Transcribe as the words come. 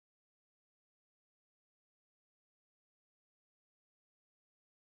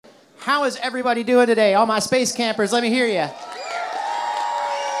How is everybody doing today? All my space campers, let me hear you.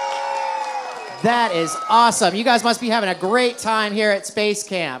 That is awesome. You guys must be having a great time here at Space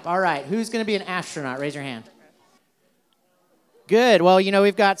Camp. All right, who's going to be an astronaut? Raise your hand. Good. Well, you know,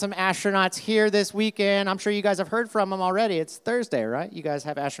 we've got some astronauts here this weekend. I'm sure you guys have heard from them already. It's Thursday, right? You guys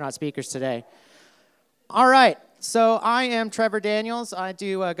have astronaut speakers today. All right. So I am Trevor Daniels. I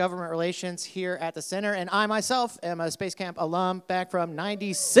do government relations here at the center, and I myself am a Space Camp alum back from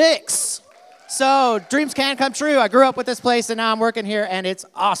 '96. So dreams can come true. I grew up with this place, and now I'm working here, and it's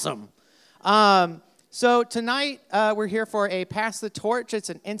awesome. So tonight we're here for a Pass the Torch.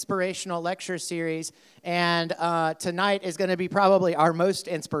 It's an inspirational lecture series, and tonight is going to be probably our most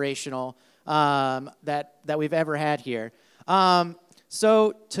inspirational that we've ever had here.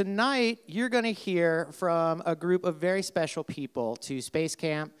 So tonight, you're going to hear from a group of very special people to Space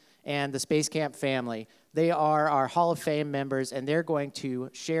Camp and the Space Camp family. They are our Hall of Fame members, and they're going to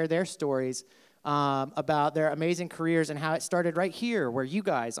share their stories about their amazing careers and how it started right here where you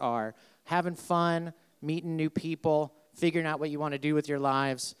guys are, having fun, meeting new people, figuring out what you want to do with your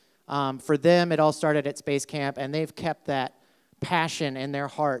lives. For them, it all started at Space Camp, and they've kept that passion in their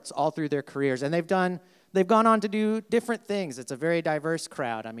hearts all through their careers, and they've gone on to do different things. It's a very diverse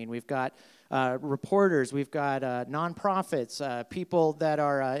crowd. I mean, we've got reporters, we've got nonprofits, people that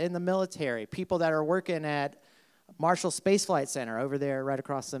are in the military, people that are working at Marshall Space Flight Center over there right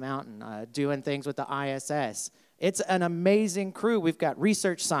across the mountain, doing things with the ISS. It's an amazing crew. We've got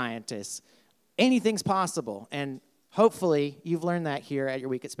research scientists. Anything's possible, and hopefully you've learned that here at your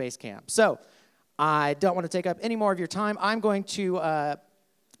week at Space Camp. So I don't want to take up any more of your time. I'm going to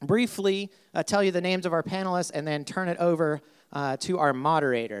briefly tell you the names of our panelists and then turn it over to our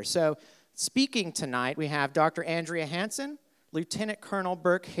moderator. So speaking tonight, we have Dr. Andrea Hanson, Lieutenant Colonel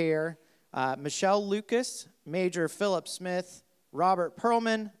Burke Hare, Michelle Lucas, Major Philip Smith, Robert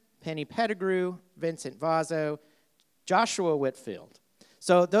Pearlman, Penny Pettigrew, Vincent Vazzo, Joshua Whitfield.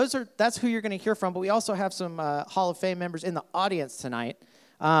 So that's who you're going to hear from, but we also have some Hall of Fame members in the audience tonight.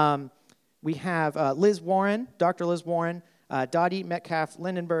 We have Liz Warren, Dr. Liz Warren, Dottie Metcalf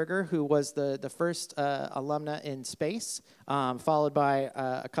Lindenberger, who was the first alumna in space, followed by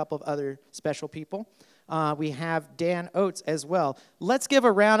a couple of other special people. We have Dan Oates as well. Let's give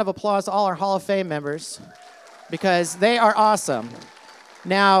a round of applause to all our Hall of Fame members because they are awesome.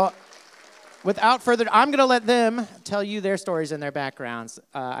 Now, without further ado, I'm going to let them tell you their stories and their backgrounds.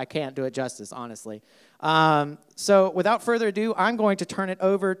 I can't do it justice, honestly. So without further ado, I'm going to turn it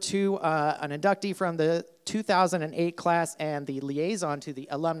over to an inductee from the 2008 class and the liaison to the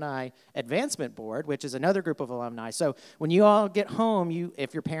Alumni Advancement Board, which is another group of alumni. So when you all get home,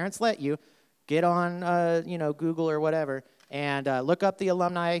 if your parents let you, get on Google or whatever and look up the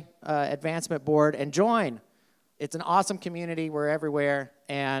Alumni Advancement Board and join. It's an awesome community. We're everywhere,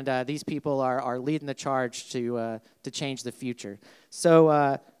 and these people are leading the charge to change the future.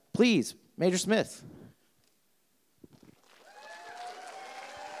 So please, Major Smith.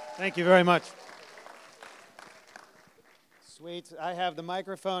 Thank you very much. Sweet. I have the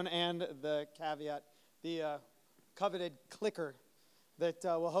microphone and the caveat, the coveted clicker that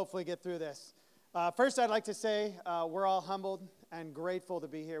will hopefully get through this. First, I'd like to say we're all humbled and grateful to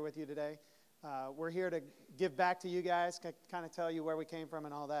be here with you today. We're here to give back to you guys, kind of tell you where we came from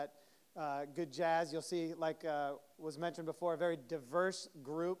and all that. Good jazz. You'll see, like was mentioned before, a very diverse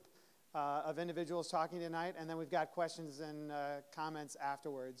group of individuals talking tonight, and then we've got questions and comments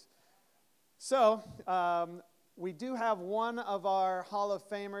afterwards. So we do have one of our Hall of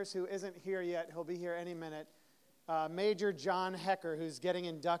Famers who isn't here yet. He'll be here any minute. Major John Hecker, who's getting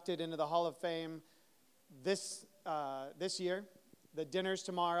inducted into the Hall of Fame this year. The dinner's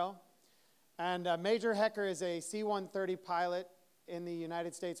tomorrow. And Major Hecker is a C-130 pilot in the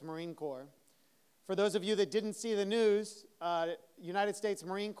United States Marine Corps. For those of you that didn't see the news, United States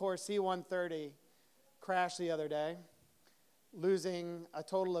Marine Corps C-130 crashed the other day, losing a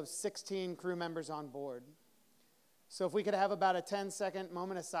total of 16 crew members on board. So if we could have about a 10-second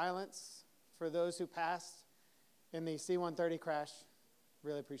moment of silence for those who passed in the C-130 crash,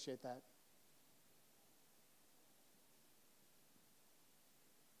 really appreciate that.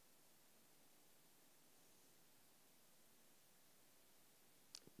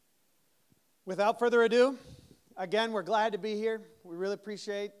 Without further ado, again, we're glad to be here. We really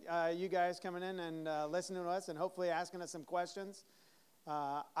appreciate you guys coming in and listening to us and hopefully asking us some questions.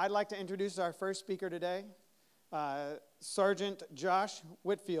 I'd like to introduce our first speaker today, Sergeant Josh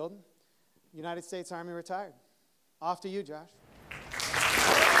Whitfield, United States Army retired. Off to you, Josh.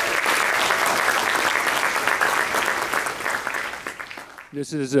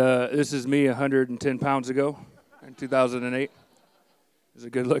 This is me 110 pounds ago in 2008. He's a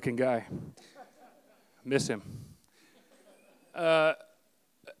good-looking guy. Miss him.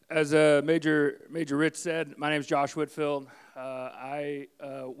 As Major Ritz said, my name is Josh Whitfield. I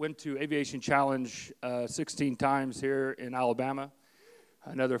went to Aviation Challenge 16 times here in Alabama,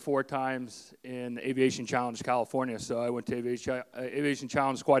 another 4 times in Aviation Challenge California. So I went to Aviation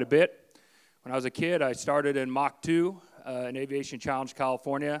Challenge quite a bit. When I was a kid, I started in Mach 2 in Aviation Challenge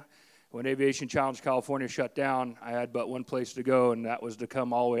California. When Aviation Challenge California shut down, I had but one place to go, and that was to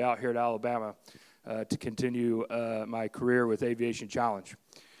come all the way out here to Alabama to continue my career with Aviation Challenge.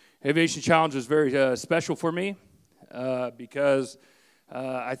 Aviation Challenge was very special for me because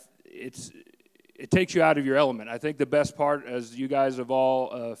it takes you out of your element. I think the best part, as you guys have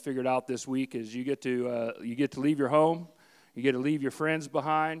all figured out this week, is you get to leave your home, you get to leave your friends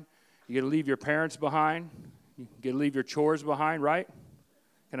behind, you get to leave your parents behind, you get to leave your chores behind, right?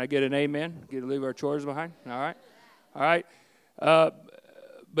 Can I get an amen? Get to leave our chores behind? All right. All right.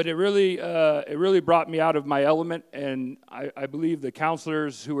 But it really brought me out of my element, and I believe the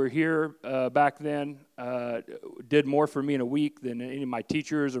counselors who were here back then did more for me in a week than any of my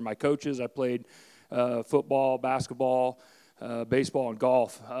teachers or my coaches. I played football, basketball, baseball, and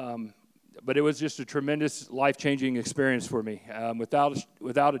golf. But it was just a tremendous life-changing experience for me.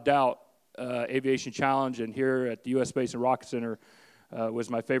 Without a doubt, Aviation Challenge and here at the U.S. Space and Rocket Center was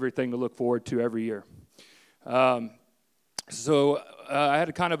my favorite thing to look forward to every year. So I had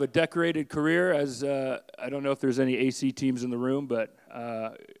a kind of a decorated career as I don't know if there's any AC teams in the room, but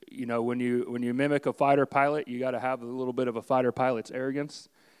you know, when you mimic a fighter pilot, you got to have a little bit of a fighter pilot's arrogance,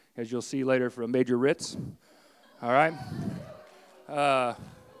 as you'll see later from Major Ritz. All right. So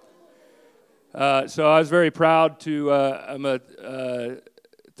I was very proud to. I'm a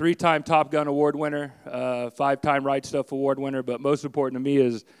 3-time Top Gun Award winner, 5-time Right Stuff Award winner, but most important to me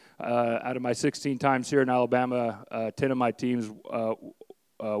is out of my 16 times here in Alabama, 10 of my teams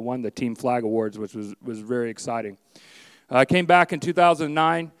won the Team Flag Awards, which was very exciting. I came back in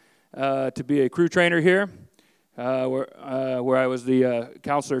 2009 to be a crew trainer here, where I was the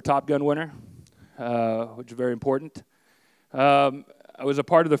Counselor Top Gun winner, which is very important. I was a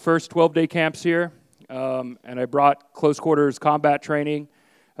part of the first 12-day camps here, and I brought close quarters combat training,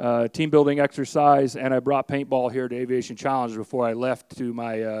 team building exercise, and I brought paintball here to Aviation Challenge before I left to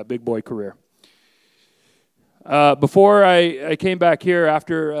my big boy career. Before I came back here,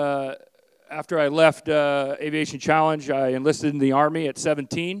 after I left Aviation Challenge, I enlisted in the Army at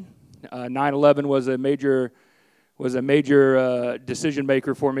 17. 9/11 was a major decision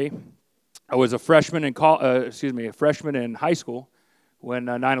maker for me. I was a freshman in high school when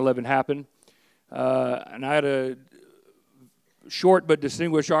 9/11 happened, and I had a short but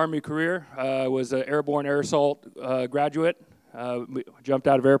distinguished Army career. I was an airborne air assault graduate. Jumped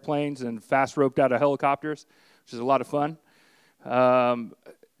out of airplanes and fast roped out of helicopters, which is a lot of fun.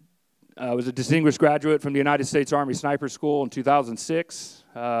 I was a distinguished graduate from the United States Army Sniper School in 2006.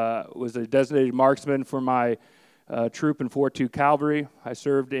 Was a designated marksman for my troop in 4-2 Cavalry. I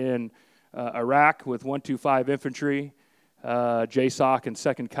served in Iraq with 125 Infantry, JSOC, and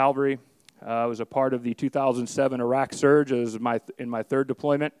 2nd Cavalry. I was a part of the 2007 Iraq surge as in my 3rd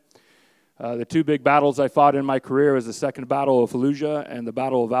deployment. The 2 big battles I fought in my career was the Second Battle of Fallujah and the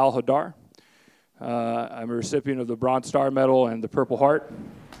Battle of Al-Hadar. I'm a recipient of the Bronze Star Medal and the Purple Heart,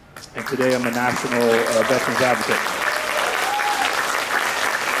 and today I'm a National Veterans Advocate.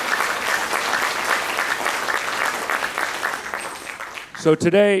 So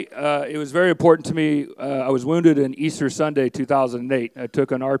today, it was very important to me. I was wounded in Easter Sunday, 2008. I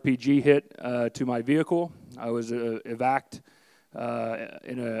took an RPG hit to my vehicle. I was evacuated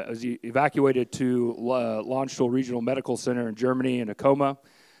to Landstuhl Regional Medical Center in Germany in a coma.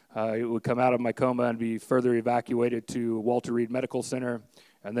 It would come out of my coma and be further evacuated to Walter Reed Medical Center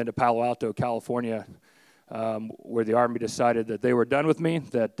and then to Palo Alto, California, where the Army decided that they were done with me,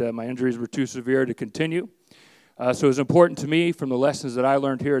 that my injuries were too severe to continue. So it was important to me from the lessons that I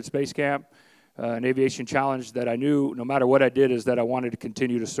learned here at Space Camp and Aviation Challenge that I knew no matter what I did is that I wanted to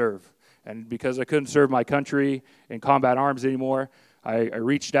continue to serve. And because I couldn't serve my country in combat arms anymore, I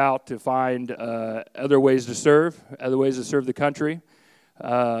reached out to find other ways to serve the country.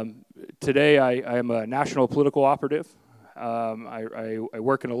 Today I am a national political operative. I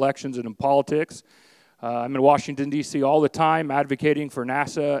work in elections and in politics. I'm in Washington, D.C. all the time advocating for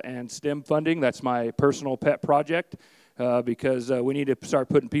NASA and STEM funding. That's my personal pet project because we need to start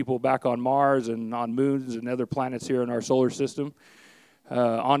putting people back on Mars and on moons and other planets here in our solar system.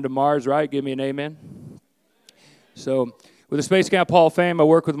 On to Mars, right? Give me an amen. So with the Space Camp Hall of Fame, I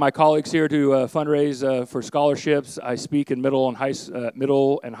work with my colleagues here to fundraise for scholarships. I speak in middle and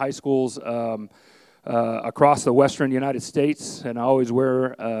high schools across the western United States, and I always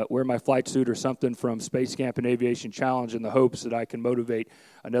wear my flight suit or something from Space Camp and Aviation Challenge in the hopes that I can motivate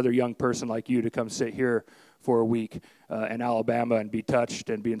another young person like you to come sit here for a week in Alabama and be touched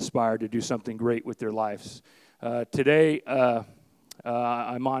and be inspired to do something great with their lives. Today,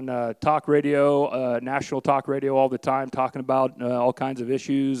 I'm on talk radio, national talk radio all the time, talking about all kinds of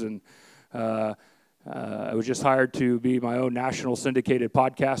issues, and I was just hired to be my own national syndicated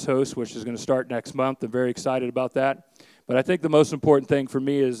podcast host, which is going to start next month. I'm very excited about that. But I think the most important thing for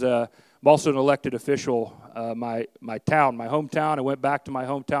me is I'm also an elected official. My hometown, I went back to my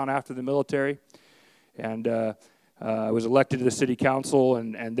hometown after the military, and I was elected to the city council,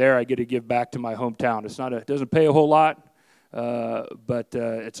 and there I get to give back to my hometown. It doesn't pay a whole lot, but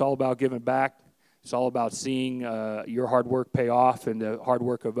it's all about giving back. It's all about seeing your hard work pay off and the hard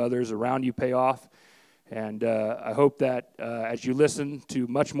work of others around you pay off. And I hope that as you listen to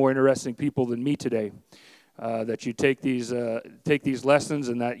much more interesting people than me today, that you take these lessons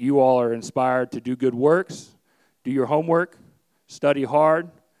and that you all are inspired to do good works, do your homework, study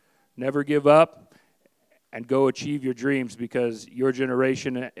hard, never give up, and go achieve your dreams, because your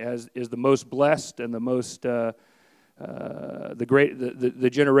generation is the most blessed and the most the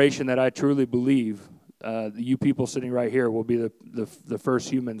generation that I truly believe. You people sitting right here will be the first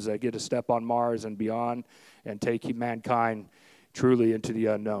humans that get to step on Mars and beyond and take mankind truly into the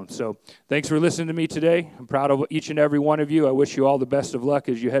unknown. So thanks for listening to me today. I'm proud of each and every one of you. I wish you all the best of luck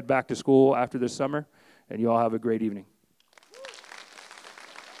as you head back to school after this summer, and you all have a great evening.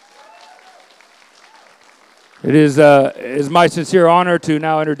 It is my sincere honor to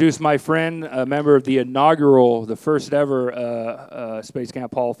now introduce my friend, a member of the first ever Space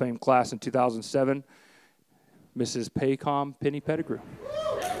Camp Hall of Fame class in 2007, Mrs. Paycom Penny Pettigrew.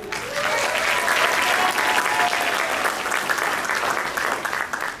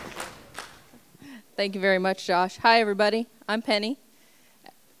 Thank you very much, Josh. Hi, everybody. I'm Penny.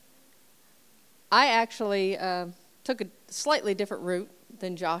 I actually took a slightly different route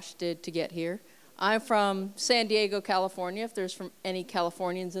than Josh did to get here. I'm from San Diego, California, if there's any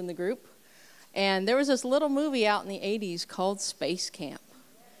Californians in the group. And there was this little movie out in the 80s called Space Camp.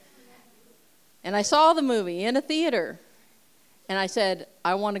 And I saw the movie in a theater, and I said,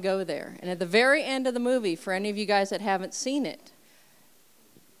 I want to go there. And at the very end of the movie, for any of you guys that haven't seen it,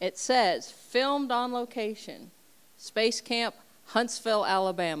 it says, filmed on location, Space Camp, Huntsville,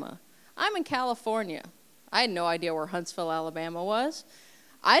 Alabama. I'm in California. I had no idea where Huntsville, Alabama was.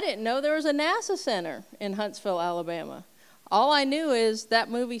 I didn't know there was a NASA center in Huntsville, Alabama. All I knew is that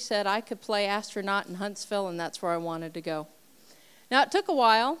movie said I could play astronaut in Huntsville, and that's where I wanted to go. Now, it took a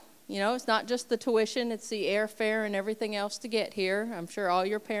while. You know, it's not just the tuition, it's the airfare and everything else to get here. I'm sure all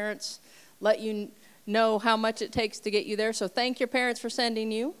your parents let you know how much it takes to get you there, so thank your parents for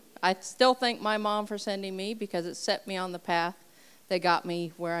sending you. I still thank my mom for sending me, because it set me on the path that got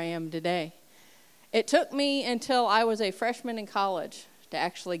me where I am today. It took me until I was a freshman in college to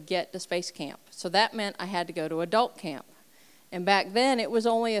actually get to space camp. So that meant I had to go to adult camp. And back then, it was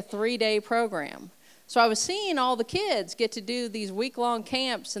only a 3-day program. So I was seeing all the kids get to do these week-long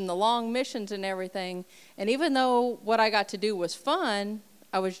camps and the long missions and everything. And even though what I got to do was fun,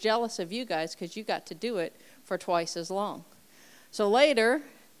 I was jealous of you guys because you got to do it for twice as long. So later,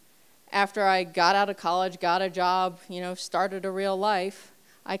 after I got out of college, got a job, you know, started a real life,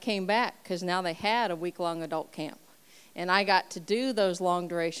 I came back because now they had a week-long adult camp. And I got to do those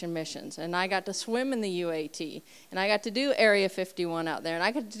long-duration missions, and I got to swim in the UAT, and I got to do Area 51 out there, and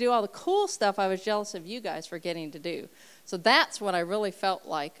I got to do all the cool stuff I was jealous of you guys for getting to do. So that's when I really felt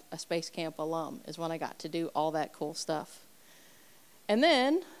like a Space Camp alum, is when I got to do all that cool stuff. And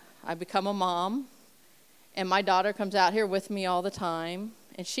then I become a mom, and my daughter comes out here with me all the time,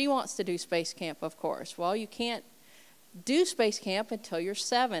 and she wants to do Space Camp, of course. Well, you can't do Space Camp until you're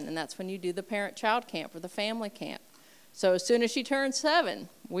 7, and that's when you do the parent-child camp or the family camp. So as soon as she turned 7,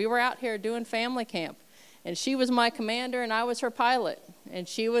 we were out here doing family camp. And she was my commander, and I was her pilot. And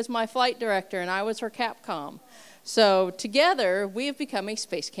she was my flight director, and I was her Capcom. So together, we have become a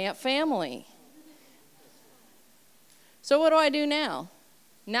Space Camp family. So what do I do now?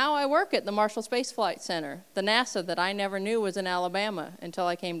 Now I work at the Marshall Space Flight Center, the NASA that I never knew was in Alabama until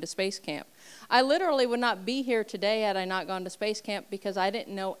I came to Space Camp. I literally would not be here today had I not gone to Space Camp because I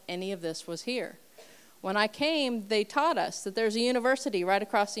didn't know any of this was here. When I came, they taught us that there's a university right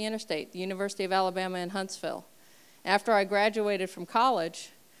across the interstate, the University of Alabama in Huntsville. After I graduated from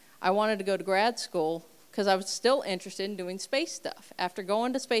college, I wanted to go to grad school because I was still interested in doing space stuff. After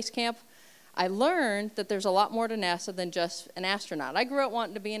going to Space Camp, I learned that there's a lot more to NASA than just an astronaut. I grew up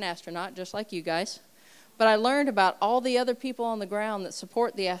wanting to be an astronaut, just like you guys. But I learned about all the other people on the ground that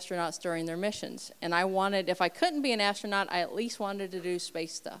support the astronauts during their missions. And I wanted, if I couldn't be an astronaut, I at least wanted to do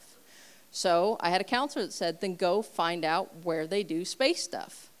space stuff. So I had a counselor that said, then go find out where they do space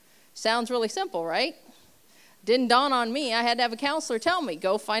stuff. Sounds really simple, right? Didn't dawn on me. I had to have a counselor tell me,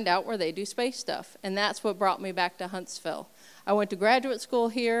 go find out where they do space stuff. And that's what brought me back to Huntsville. I went to graduate school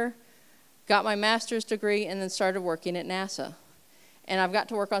here, got my master's degree, and then started working at NASA. And I've got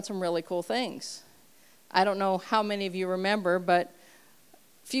to work on some really cool things. I don't know how many of you remember, but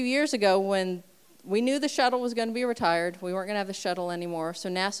a few years ago when we knew the shuttle was going to be retired, we weren't going to have the shuttle anymore, so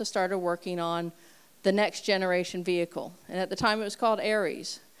NASA started working on the next generation vehicle. And at the time it was called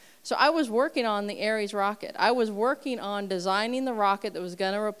Ares. So I was working on the Ares rocket. I was working on designing the rocket that was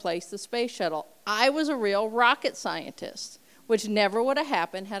going to replace the space shuttle. I was a real rocket scientist, which never would have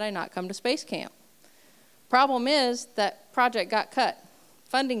happened had I not come to space camp. Problem is that project got cut.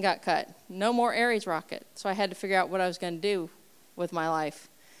 Funding got cut. No more Ares rocket. So I had to figure out what I was going to do with my life.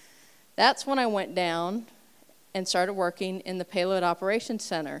 That's when I went down and started working in the Payload Operations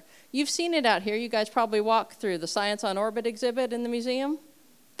Center. You've seen it out here. You guys probably walked through the Science on Orbit exhibit in the museum.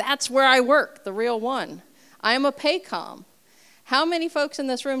 That's where I work, the real one. I am a Paycom. How many folks in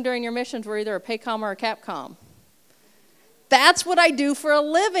this room during your missions were either a Paycom or a Capcom? That's what I do for a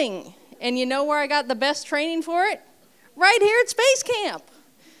living. And you know where I got the best training for it? Right here at Space Camp.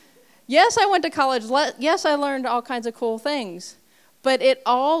 Yes, I went to college. Yes, I learned all kinds of cool things. But it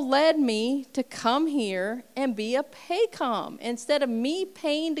all led me to come here and be a Paycom. Instead of me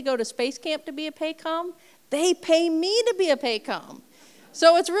paying to go to Space Camp to be a Paycom, they pay me to be a Paycom.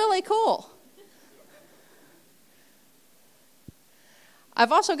 So it's really cool.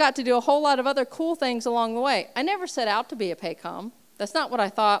 I've also got to do a whole lot of other cool things along the way. I never set out to be a Paycom. That's not what I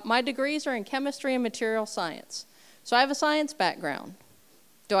thought. My degrees are in chemistry and material science. So I have a science background.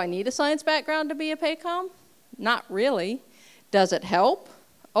 Do I need a science background to be a Paycom? Not really. Does it help?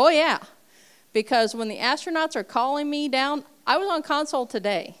 Oh, yeah. Because when the astronauts are calling me down, I was on console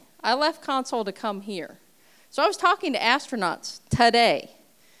today. I left console to come here. So I was talking to astronauts today.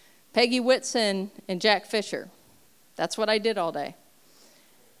 Peggy Whitson and Jack Fisher. That's what I did all day.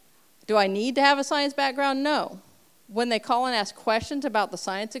 Do I need to have a science background? No. When they call and ask questions about the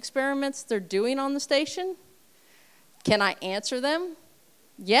science experiments they're doing on the station, can I answer them?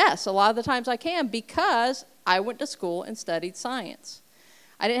 Yes, a lot of the times I can because I went to school and studied science.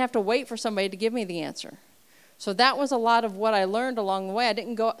 I didn't have to wait for somebody to give me the answer. So that was a lot of what I learned along the way. I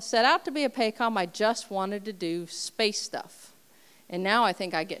didn't set out to be a Paycom. I just wanted to do space stuff. And now I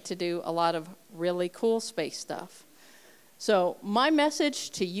think I get to do a lot of really cool space stuff. So my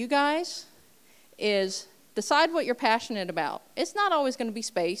message to you guys is decide what you're passionate about. It's not always going to be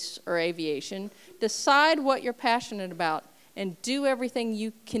space or aviation. Decide what you're passionate about and do everything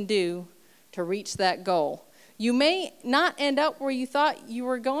you can do to reach that goal. You may not end up where you thought you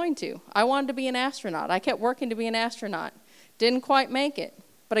were going to. I wanted to be an astronaut. I kept working to be an astronaut. Didn't quite make it,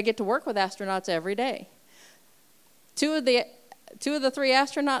 but I get to work with astronauts every day. Two of the three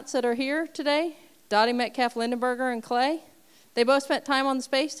astronauts that are here today, Dottie Metcalf Lindenberger and Clay, they both spent time on the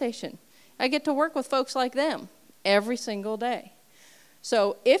space station. I get to work with folks like them every single day.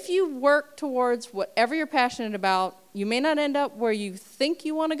 So if you work towards whatever you're passionate about, you may not end up where you think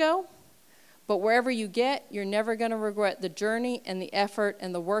you want to go, but wherever you get, you're never going to regret the journey and the effort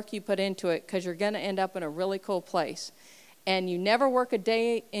and the work you put into it because you're going to end up in a really cool place. And you never work a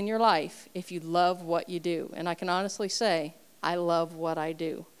day in your life if you love what you do. And I can honestly say, I love what I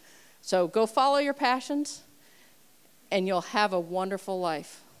do. So go follow your passions, and you'll have a wonderful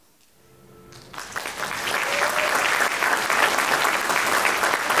life.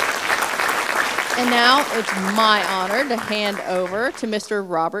 And now it's my honor to hand over to Mr.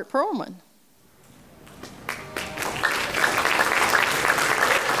 Robert Pearlman.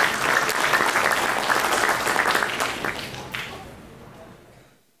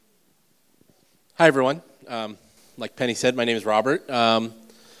 Hi, everyone. Like Penny said, my name is Robert.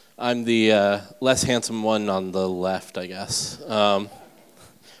 I'm the less handsome one on the left, I guess. But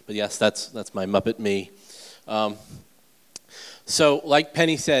yes, that's my Muppet me. So like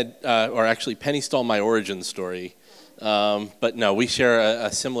Penny said, or actually Penny stole my origin story. But no, we share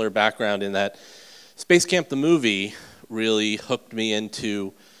a similar background in that Space Camp the movie really hooked me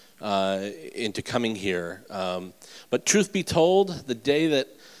into coming here. But truth be told, the day that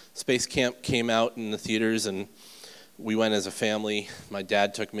Space Camp came out in the theaters and we went as a family, my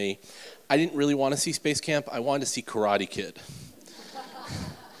dad took me, I didn't really want to see Space Camp. I wanted to see Karate Kid.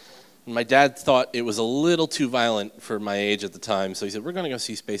 My dad thought it was a little too violent for my age at the time, so he said, we're going to go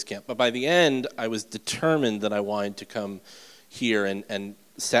see Space Camp. But by the end, I was determined that I wanted to come here and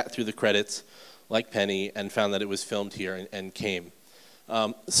sat through the credits like Penny, and found that it was filmed here and came.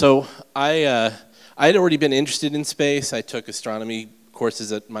 So I had already been interested in space. I took astronomy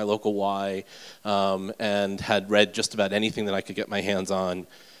courses at my local Y and had read just about anything that I could get my hands on.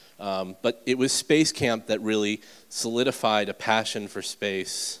 But it was Space Camp that really solidified a passion for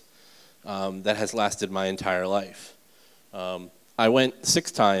space that has lasted my entire life. I went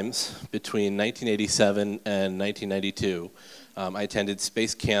 6 times between 1987 and 1992. I attended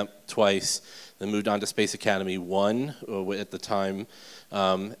Space Camp twice, then moved on to Space Academy 1 at the time,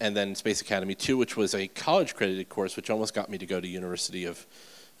 and then Space Academy 2, which was a college-credited course, which almost got me to go to University of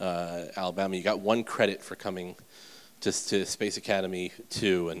Alabama. You got 1 credit for coming to Space Academy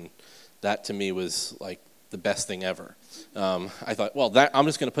 2, and that to me was like the best thing ever. I thought, well, I'm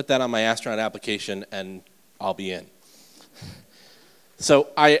just going to put that on my astronaut application, and I'll be in. So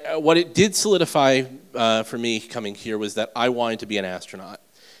what it did solidify for me coming here was that I wanted to be an astronaut,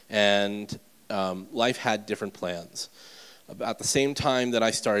 and life had different plans. About the same time that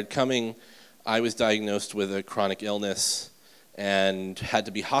I started coming, I was diagnosed with a chronic illness and had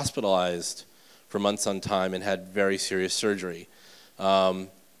to be hospitalized for months on time and had very serious surgery. I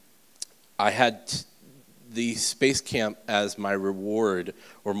had the space camp as my reward,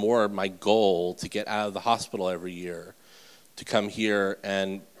 or more my goal, to get out of the hospital every year, to come here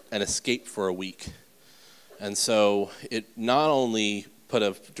and escape for a week. And so it not only put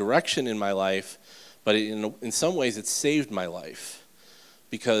a direction in my life, but in some ways it saved my life.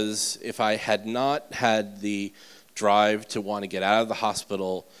 Because if I had not had the drive to want to get out of the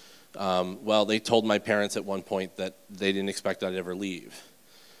hospital, well, they told my parents at one point that they didn't expect I'd ever leave.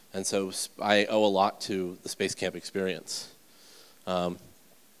 And so I owe a lot to the space camp experience. While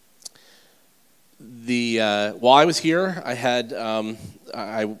I was here, I had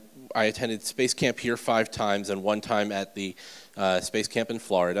I attended space camp here 5 times and 1 time at the space camp in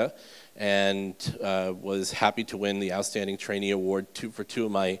Florida, and was happy to win the Outstanding Trainee Award for 2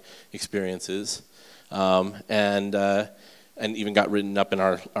 of my experiences, and even got written up in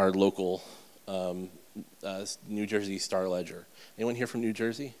our local New Jersey Star Ledger. Anyone here from New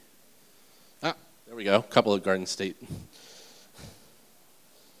Jersey? Ah, there we go. A couple of Garden State.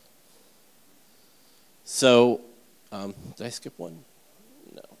 So, did I skip one?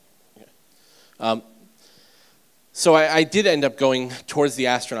 No. Okay. So I did end up going towards the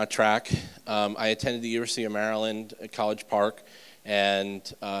astronaut track. I attended the University of Maryland at College Park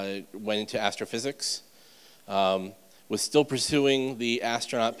and went into astrophysics. Was still pursuing the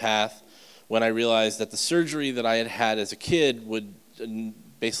astronaut path when I realized that the surgery that I had had as a kid would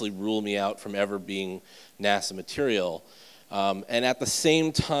basically rule me out from ever being NASA material. And at the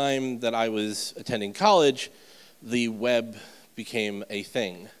same time that I was attending college, the web became a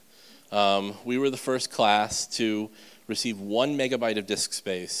thing. We were the first class to receive 1 megabyte of disk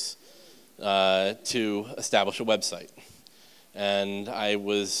space to establish a website. And I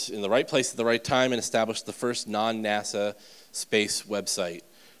was in the right place at the right time and established the first non-NASA space website,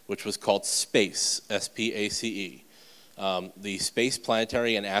 which was called SPACE, S-P-A-C-E, the Space,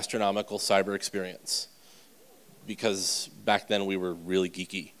 Planetary, and Astronomical Cyber Experience, because back then we were really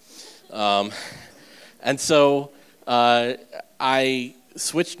geeky. And so I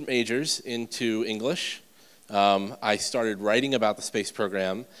switched majors into English. I started writing about the space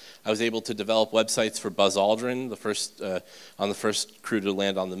program. I was able to develop websites for Buzz Aldrin, on the first crew to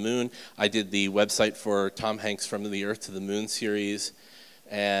land on the moon. I did the website for Tom Hanks' From the Earth to the Moon series,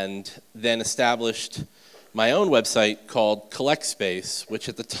 and then established my own website called Collect Space, which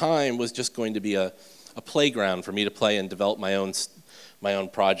at the time was just going to be a playground for me to play and develop my own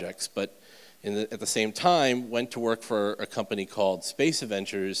projects. But at the same time, went to work for a company called Space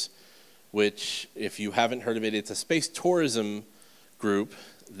Adventures, which, if you haven't heard of it, it's a space tourism group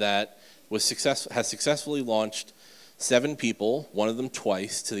that has successfully launched 7 people, one of them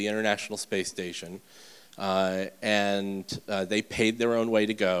twice, to the International Space Station. And they paid their own way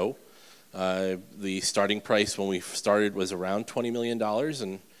to go. The starting price when we started was around $20 million,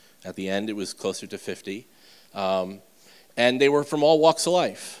 and at the end it was closer to 50. And they were from all walks of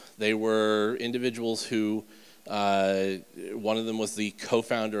life. They were individuals who, one of them was the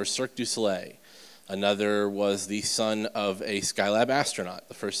co-founder of Cirque du Soleil. Another was the son of a Skylab astronaut,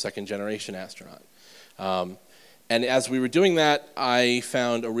 the first second-generation astronaut. And as we were doing that, I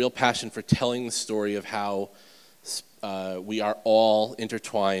found a real passion for telling the story of how we are all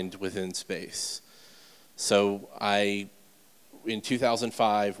intertwined within space. So I, in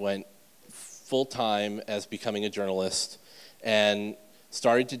 2005, went full-time as becoming a journalist and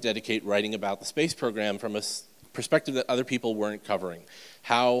started to dedicate writing about the space program from a perspective that other people weren't covering,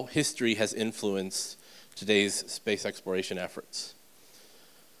 how history has influenced today's space exploration efforts.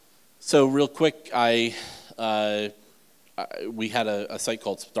 So real quick, we had a site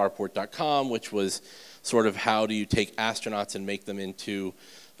called starport.com, which was sort of how do you take astronauts and make them into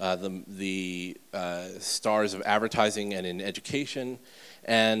the stars of advertising and in education,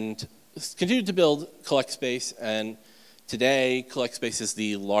 and continued to build CollectSpace. And today, CollectSpace is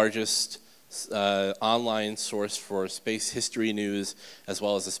the largest online source for space history news, as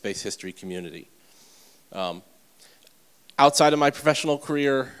well as the space history community. Outside of my professional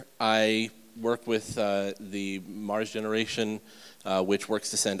career, I work with the Mars Generation, which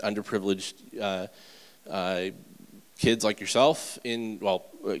works to send underprivileged kids like yourself,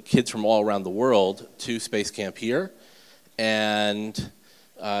 kids from all around the world, to Space Camp here, and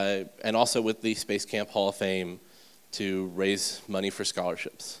also with the Space Camp Hall of Fame to raise money for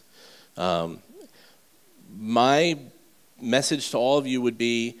scholarships. My message to all of you would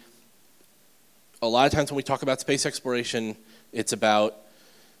be, a lot of times when we talk about space exploration, it's about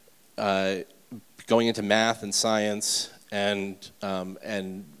going into math and science and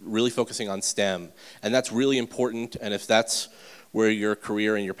really focusing on STEM. And that's really important, and if that's where your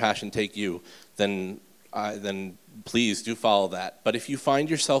career and your passion take you, then please do follow that. But if you find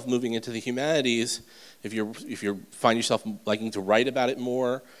yourself moving into the humanities, if you find yourself liking to write about it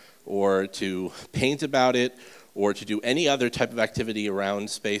more, or to paint about it, or to do any other type of activity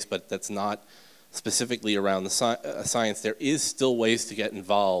around space, but that's not specifically around the science, there is still ways to get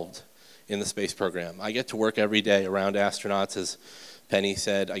involved in the space program. I get to work every day around astronauts, as Penny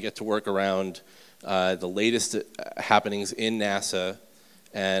said. I get to work around the latest happenings in NASA,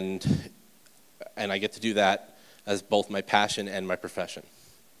 and I get to do that as both my passion and my profession.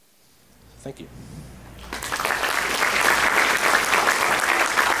 Thank you.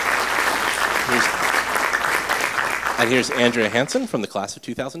 Here's Andrea Hanson from the class of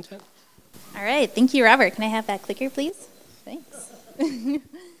 2010. All right, thank you, Robert. Can I have that clicker, please? Thanks.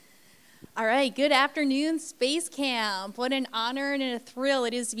 All right, good afternoon, Space Camp. What an honor and a thrill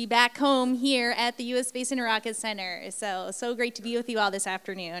it is to be back home here at the U.S. Space and Rocket Center. So great to be with you all this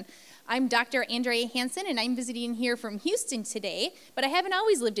afternoon. I'm Dr. Andrea Hanson, and I'm visiting here from Houston today, but I haven't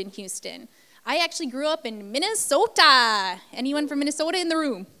always lived in Houston. I actually grew up in Minnesota. Anyone from Minnesota in the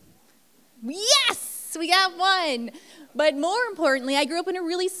room? Yes, we got one. But more importantly, I grew up in a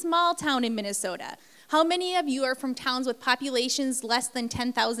really small town in Minnesota. How many of you are from towns with populations less than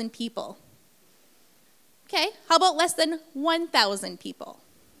 10,000 people? Okay, how about less than 1,000 people?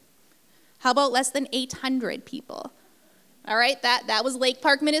 How about less than 800 people? All right, that was Lake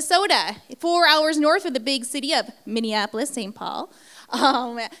Park, Minnesota, 4 hours north of the big city of Minneapolis, St. Paul.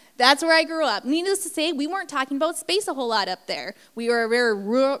 That's where I grew up. Needless to say, we weren't talking about space a whole lot up there. We were a very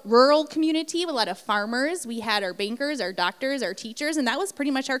rural community with a lot of farmers. We had our bankers, our doctors, our teachers, and that was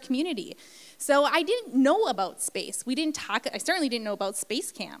pretty much our community. So I didn't know about space. I certainly didn't know about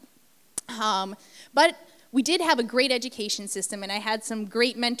Space Camp. But we did have a great education system, and I had some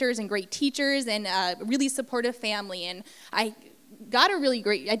great mentors and great teachers and a really supportive family. And I got a really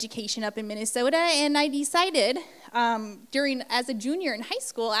great education up in Minnesota, and I decided as a junior in high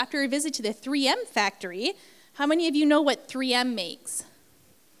school, after a visit to the 3M factory, how many of you know what 3M makes?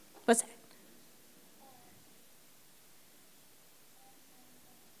 What's that?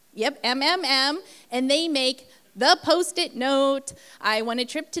 Yep, MMM, and they make the Post-it note. I went a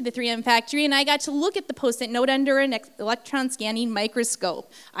trip to the 3M factory, and I got to look at the Post-it note under an electron scanning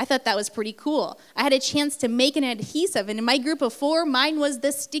microscope. I thought that was pretty cool. I had a chance to make an adhesive, and in my group of 4, mine was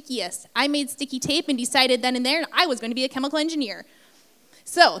the stickiest. I made sticky tape and decided then and there I was going to be a chemical engineer.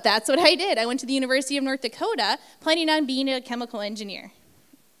 So that's what I did. I went to the University of North Dakota planning on being a chemical engineer.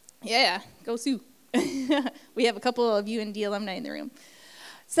 Yeah, go Sioux. We have a couple of UND alumni in the room.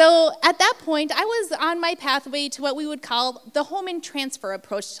 So at that point, I was on my pathway to what we would call the Hohmann transfer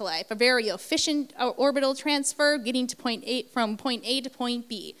approach to life, a very efficient orbital transfer, getting to from point A to point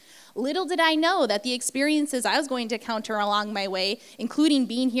B. Little did I know that the experiences I was going to encounter along my way, including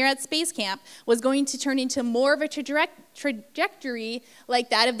being here at Space Camp, was going to turn into more of a trajectory like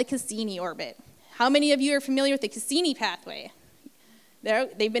that of the Cassini orbit. How many of you are familiar with the Cassini pathway?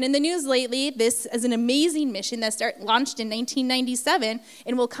 They've been in the news lately. This is an amazing mission that launched in 1997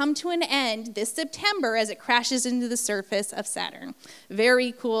 and will come to an end this September as it crashes into the surface of Saturn.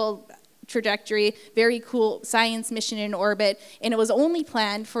 Very cool trajectory, very cool science mission in orbit, and it was only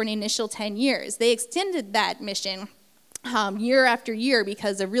planned for an initial 10 years. They extended that mission year after year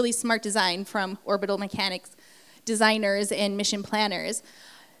because of really smart design from orbital mechanics designers and mission planners.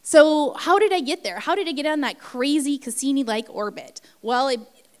 So how did I get there? How did I get on that crazy Cassini-like orbit? Well,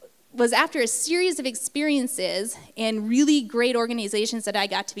 was after a series of experiences and really great organizations that I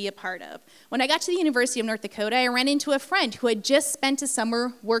got to be a part of. When I got to the University of North Dakota, I ran into a friend who had just spent a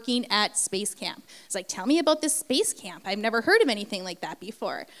summer working at Space Camp. He's like, tell me about this Space Camp. I've never heard of anything like that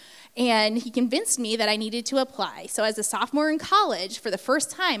before. And he convinced me that I needed to apply. So as a sophomore in college, for the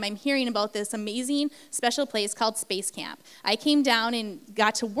first time, I'm hearing about this amazing special place called Space Camp. I came down and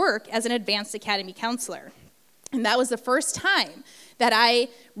got to work as an advanced academy counselor. And that was the first time that I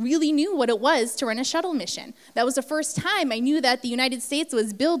really knew what it was to run a shuttle mission. That was the first time I knew that the United States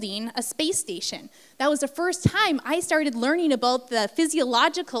was building a space station. That was the first time I started learning about the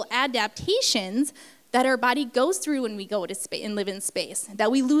physiological adaptations that our body goes through when we go to space and live in space,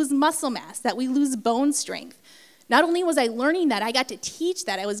 that we lose muscle mass, that we lose bone strength. Not only was I learning that, I got to teach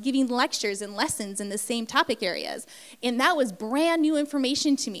that. I was giving lectures and lessons in the same topic areas. And that was brand new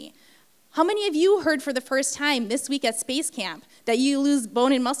information to me. How many of you heard for the first time this week at Space Camp that you lose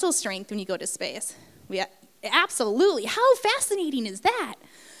bone and muscle strength when you go to space? Absolutely. How fascinating is that?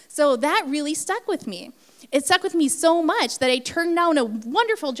 So that really stuck with me. It stuck with me so much that I turned down a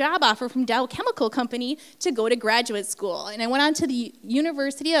wonderful job offer from Dow Chemical Company to go to graduate school. And I went on to the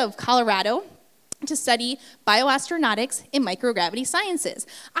University of Colorado to study bioastronautics and microgravity sciences.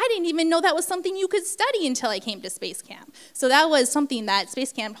 I didn't even know that was something you could study until I came to Space Camp. So that was something that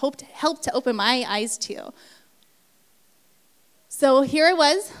Space Camp helped to open my eyes to. So here I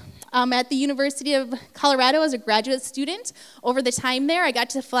was at the University of Colorado as a graduate student. Over the time there, I got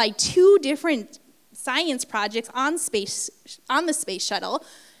to fly 2 different science projects on the space shuttle,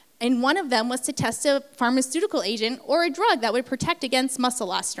 and one of them was to test a pharmaceutical agent or a drug that would protect against muscle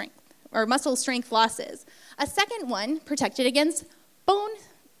loss strength, or muscle strength losses. A second one protected against bone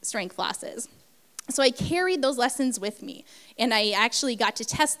strength losses. So I carried those lessons with me, and I actually got to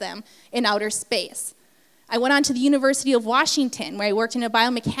test them in outer space. I went on to the University of Washington, where I worked in a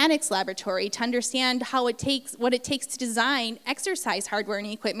biomechanics laboratory to understand what it takes to design exercise hardware and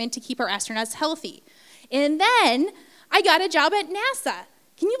equipment to keep our astronauts healthy. And then I got a job at NASA.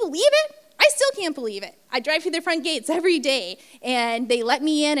 Can you believe it? I still can't believe it. I drive through the front gates every day, and they let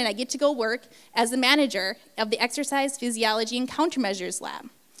me in, and I get to go work as the manager of the Exercise Physiology and Countermeasures Lab.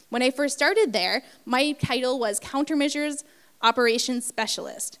 When I first started there, my title was Countermeasures Operations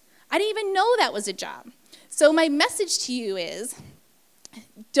Specialist. I didn't even know that was a job. So my message to you is,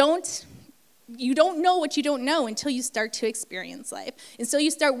 you don't know what you don't know until you start to experience life. And so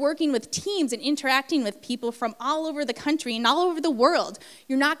you start working with teams and interacting with people from all over the country and all over the world.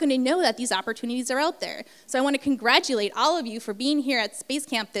 You're not going to know that these opportunities are out there. So I want to congratulate all of you for being here at Space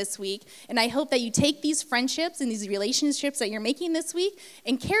Camp this week. And I hope that you take these friendships and these relationships that you're making this week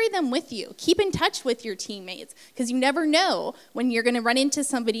and carry them with you. Keep in touch with your teammates, because you never know when you're going to run into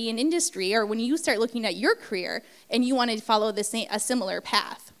somebody in industry or when you start looking at your career and you want to follow a similar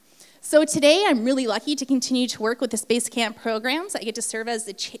path. So today, I'm really lucky to continue to work with the Space Camp programs. I get to serve as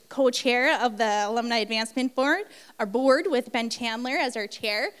the co-chair of the Alumni Advancement Board, our board with Ben Chandler as our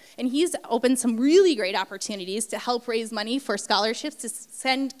chair, and he's opened some really great opportunities to help raise money for scholarships to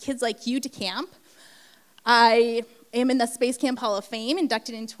send kids like you to camp. I am in the Space Camp Hall of Fame,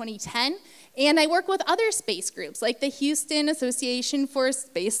 inducted in 2010, and I work with other space groups like the Houston Association for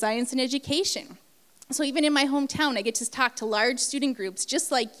Space Science and Education. So even in my hometown, I get to talk to large student groups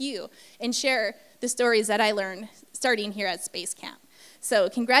just like you and share the stories that I learned starting here at Space Camp. So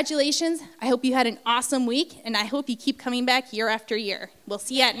congratulations. I hope you had an awesome week, and I hope you keep coming back year after year. We'll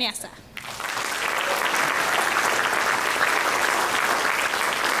see you at NASA.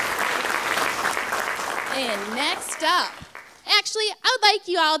 And next up, actually, I would like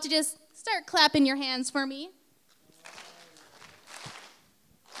you all to just start clapping your hands for me.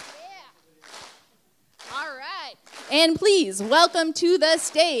 All right, and please welcome to the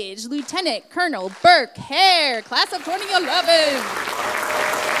stage Lieutenant Colonel Burke Hare, class of 2011.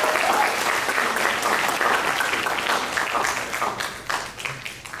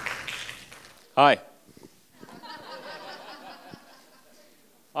 Hi.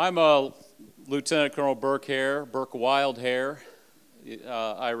 I'm Lieutenant Colonel Burke Hare, Burke Wild Hare.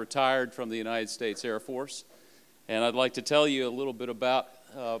 I retired from the United States Air Force, and I'd like to tell you a little bit about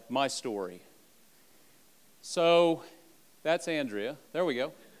my story. So that's Andrea. There we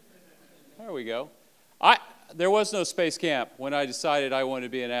go. There we go. There was no space camp when I decided I wanted to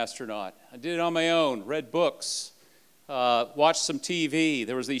be an astronaut. I did it on my own, read books, watched some TV.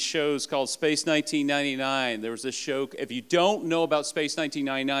 There was these shows called Space 1999. There was this show. If you don't know about Space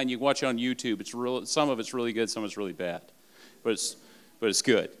 1999, you can watch it on YouTube. Some of it's really good, some of it's really bad. But it's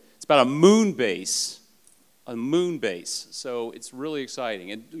good. It's about a moon base. So it's really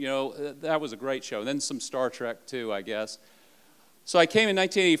exciting. And, you know, that was a great show. And then some Star Trek, too, I guess. So I came in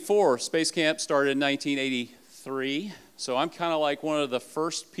 1984. Space Camp started in 1983. So I'm kind of like one of the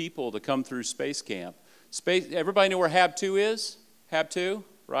first people to come through Space Camp. Everybody know where Hab 2 is? Hab 2,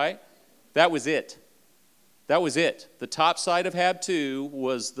 right? That was it. That was it. The top side of Hab 2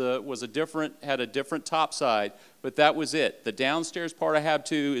 had a different top side, but that was it. The downstairs part of Hab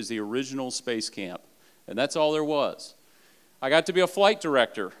 2 is the original Space Camp, and that's all there was. I got to be a flight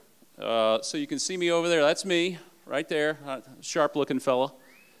director. So you can see me over there. That's me, right there, sharp-looking fella.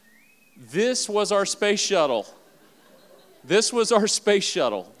 This was our space shuttle. This was our space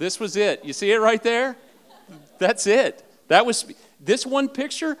shuttle. This was it. You see it right there? That's it. That was this one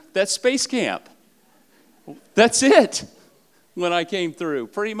picture. That's Space Camp. That's it. When I came through,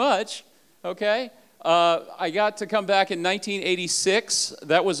 pretty much. Okay. I got to come back in 1986.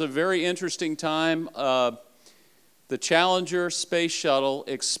 That was a very interesting time. The Challenger space shuttle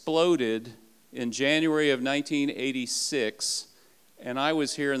exploded in January of 1986, and I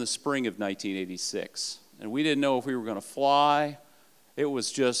was here in the spring of 1986. And we didn't know if we were going to fly. It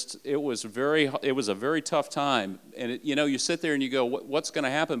was a very tough time. And you sit there and you go, what's going to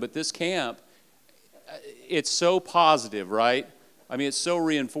happen? But this camp, it's so positive, right? I mean, it's so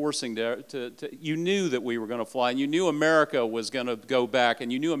reinforcing. You knew that we were going to fly, and you knew America was going to go back,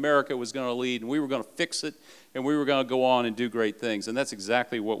 and you knew America was going to lead, and we were going to fix it, and we were going to go on and do great things. And that's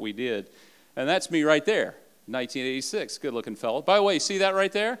exactly what we did. And that's me right there, 1986. Good-looking fellow. By the way, see that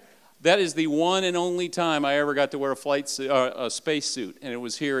right there? That is the one and only time I ever got to wear a space suit, and it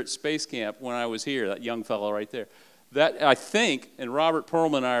was here at Space Camp when I was here, that young fellow right there. That, I think, and Robert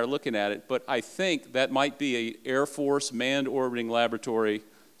Pearlman and I are looking at it, but I think that might be an Air Force Manned Orbiting Laboratory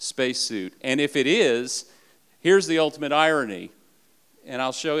spacesuit. And if it is, here's the ultimate irony. And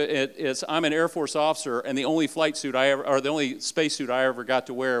I'll show it. I'm an Air Force officer, and the only the only spacesuit I ever got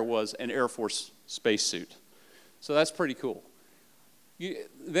to wear was an Air Force spacesuit. So that's pretty cool.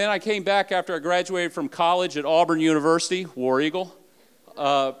 Then I came back after I graduated from college at Auburn University, War Eagle.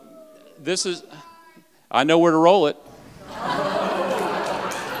 I know where to roll it.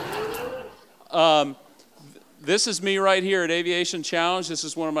 This is me right here at Aviation Challenge. This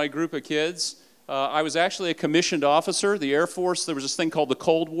is one of my group of kids. I was actually a commissioned officer. The Air Force, there was this thing called the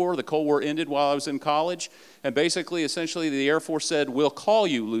Cold War. The Cold War ended while I was in college. And essentially, the Air Force said, we'll call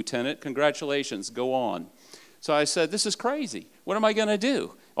you, Lieutenant. Congratulations, go on. So I said, this is crazy. What am I going to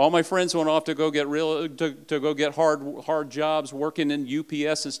do? All my friends went off to go get hard jobs working in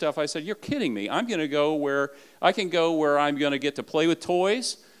UPS and stuff. I said, you're kidding me. I'm going to go where I'm going to get to play with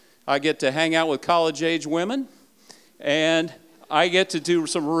toys. I get to hang out with college-age women, and I get to do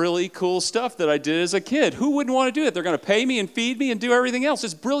some really cool stuff that I did as a kid. Who wouldn't want to do it? They're going to pay me and feed me and do everything else.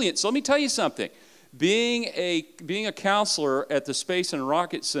 It's brilliant. So let me tell you something. Being a counselor at the Space and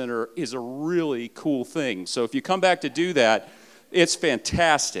Rocket Center is a really cool thing. So if you come back to do that, it's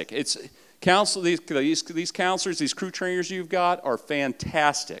fantastic. These counselors, these crew trainers you've got are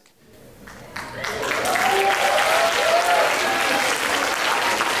fantastic.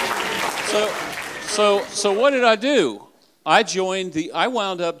 So what did I do? I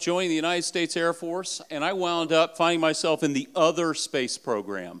wound up joining the United States Air Force, and I wound up finding myself in the other space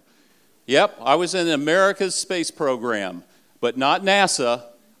program. Yep, I was in America's space program, but not NASA.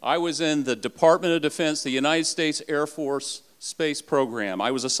 I was in the Department of Defense, the United States Air Force space program.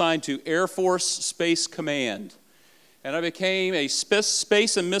 I was assigned to Air Force Space Command, and I became a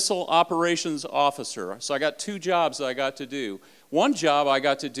space and missile operations officer. So I got two jobs that I got to do. One job I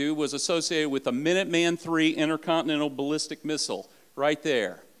got to do was associated with the Minuteman III intercontinental ballistic missile, right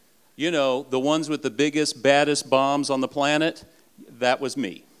there. You know, the ones with the biggest, baddest bombs on the planet. That was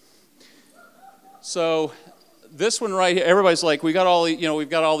me. So this one right here, everybody's like, we've got all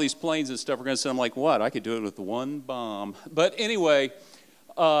these planes and stuff we're going to send. I'm like, what? I could do it with one bomb. But anyway,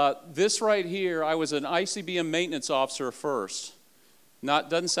 this right here, I was an ICBM maintenance officer first.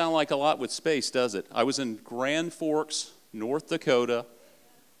 Doesn't sound like a lot with space, does it? I was in Grand Forks, North Dakota,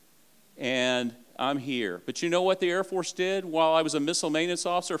 and I'm here. But you know what the Air Force did while I was a missile maintenance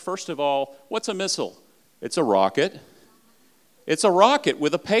officer? First of all, what's a missile? It's a rocket. It's a rocket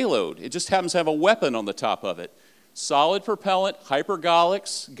with a payload. It just happens to have a weapon on the top of it. Solid propellant,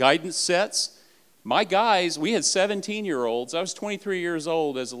 hypergolics, guidance sets. My guys, we had 17-year-olds. I was 23 years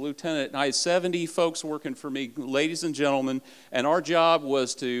old as a lieutenant, and I had 70 folks working for me, ladies and gentlemen, and our job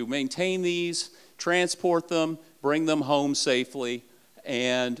was to maintain these, transport them, bring them home safely,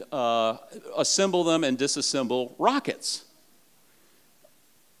 and assemble them and disassemble rockets.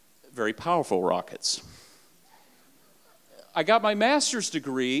 Very powerful rockets. I got my master's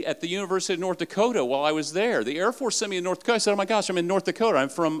degree at the University of North Dakota while I was there. The Air Force sent me to North Dakota. I said, oh my gosh, I'm in North Dakota. I'm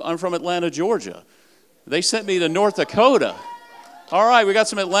from Atlanta, Georgia. They sent me to North Dakota. All right, we got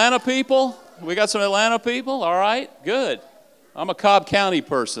some Atlanta people. We got some Atlanta people. All right, good. I'm a Cobb County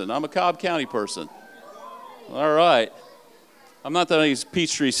person. All right. I'm not these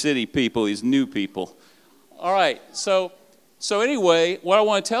Peachtree City people, these new people. All right, so anyway, what I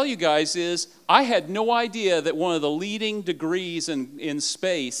want to tell you guys is I had no idea that one of the leading degrees in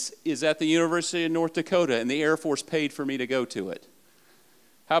space is at the University of North Dakota, and the Air Force paid for me to go to it.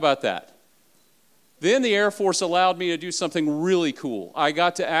 How about that? Then the Air Force allowed me to do something really cool. I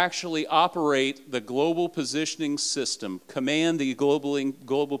got to actually operate the Global Positioning System, command the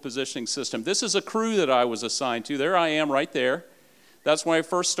Global Positioning System. This is a crew that I was assigned to. There I am right there. That's when I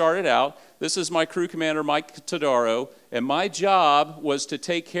first started out. This is my crew commander, Mike Todaro, and my job was to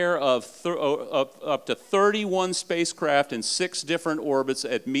take care of up to 31 spacecraft in 6 different orbits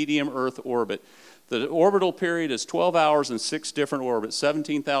at medium Earth orbit. The orbital period is 12 hours in 6 different orbits,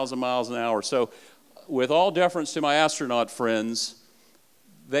 17,000 miles an hour. So with all deference to my astronaut friends,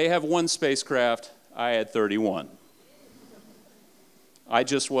 they have 1 spacecraft, I had 31. I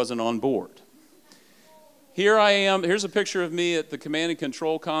just wasn't on board. Here I am. Here's a picture of me at the command and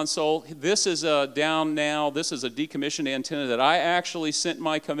control console. This is down now. This is a decommissioned antenna that I actually sent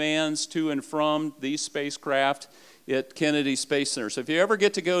my commands to and from these spacecraft at Kennedy Space Center. So if you ever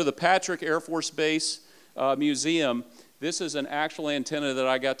get to go to the Patrick Air Force Base Museum, this is an actual antenna that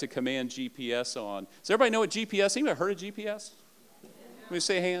I got to command GPS on. Does everybody know what GPS? Anybody heard of GPS? Let me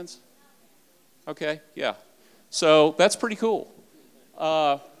say hands. Okay, yeah. So that's pretty cool.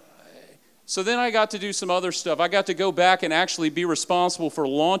 So then I got to do some other stuff. I got to go back and actually be responsible for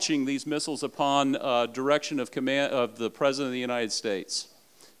launching these missiles upon direction of command of the President of the United States.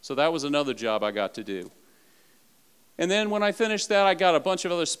 So that was another job I got to do. And then when I finished that, I got a bunch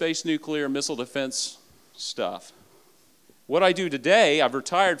of other space, nuclear, missile defense stuff. What I do today, I've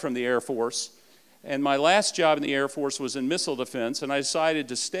retired from the Air Force, and my last job in the Air Force was in missile defense, and I decided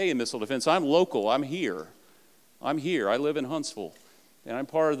to stay in missile defense. I'm local. I'm here. I live in Huntsville, and I'm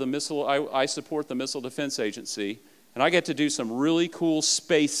part of the missile. I support the Missile Defense Agency, and I get to do some really cool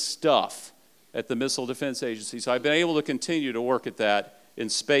space stuff at the Missile Defense Agency. So I've been able to continue to work at that in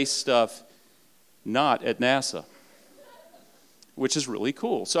space stuff, not at NASA, which is really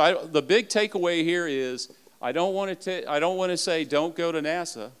cool. So the big takeaway here is I don't want to say don't go to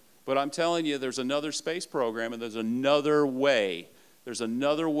NASA, but I'm telling you there's another space program and there's another way. There's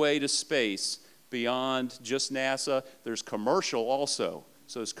another way to space beyond just NASA. There's commercial also.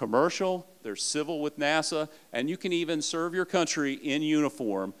 So there's commercial, there's civil with NASA, and you can even serve your country in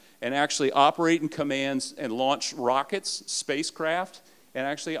uniform and actually operate in commands and launch rockets, spacecraft, and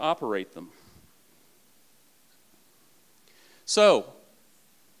actually operate them. So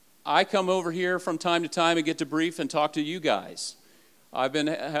I come over here from time to time and get to brief and talk to you guys. I've been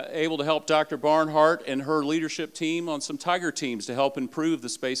able to help Dr. Barnhart and her leadership team on some Tiger teams to help improve the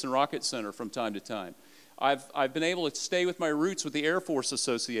Space and Rocket Center from time to time. I've been able to stay with my roots with the Air Force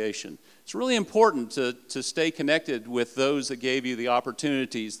Association. It's really important to stay connected with those that gave you the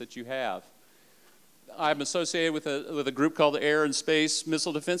opportunities that you have. I'm associated with a group called the Air and Space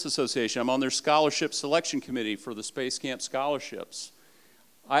Missile Defense Association. I'm on their scholarship selection committee for the Space Camp scholarships.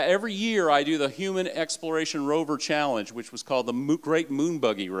 Every year I do the Human Exploration Rover Challenge, which was called the Great Moon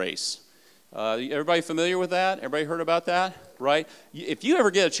Buggy Race. Everybody familiar with that? Everybody heard about that? Right? If you ever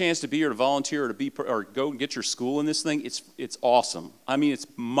get a chance to be here to volunteer or go and get your school in this thing, it's awesome. I mean, it's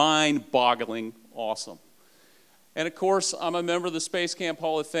mind-boggling awesome. And of course, I'm a member of the Space Camp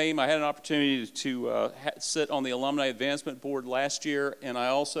Hall of Fame. I had an opportunity to sit on the Alumni Advancement Board last year, and I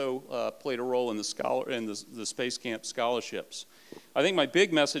also played a role in the Space Camp scholarships. I think my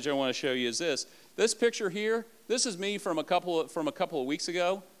big message I want to show you is this. This picture here, this is me from a couple of weeks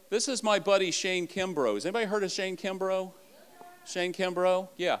ago. This is my buddy Shane Kimbrough. Has anybody heard of Shane Kimbrough? Shane Kimbrough?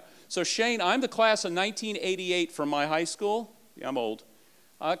 Yeah. So Shane, I'm the class of 1988 from my high school. Yeah, I'm old.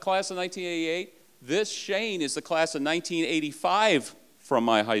 Class of 1988. This Shane is the class of 1985 from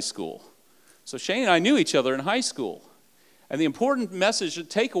my high school. So Shane and I knew each other in high school. And the important message, the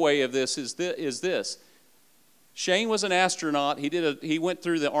takeaway of this is this. Shane was an astronaut. He went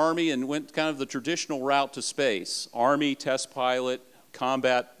through the Army and went kind of the traditional route to space. Army, test pilot,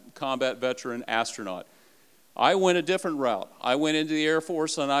 combat veteran, astronaut. I went a different route. I went into the Air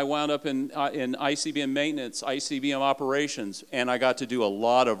Force and I wound up in ICBM maintenance, ICBM operations, and I got to do a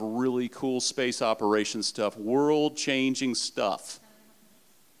lot of really cool space operation stuff, world-changing stuff.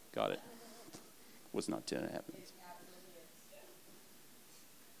 Got it. Was not 10.5 minutes.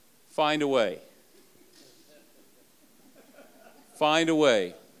 Find a way. Find a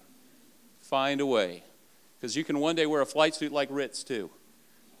way. Find a way. Because you can one day wear a flight suit like Ritz, too.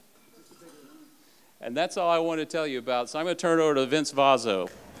 And that's all I want to tell you about. So I'm going to turn it over to Vince Vazzo.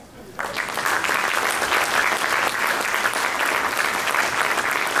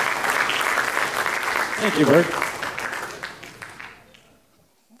 Thank you, Burke.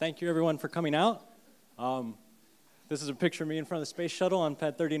 Thank you, everyone, for coming out. This is a picture of me in front of the space shuttle on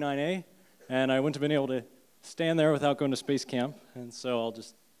Pad 39A, and I wouldn't have been able to stand there without going to space camp, and so I'll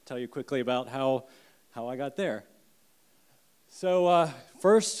just tell you quickly about how I got there. So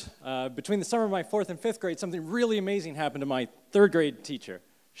first, between the summer of my 4th and 5th grade, something really amazing happened to my 3rd grade teacher.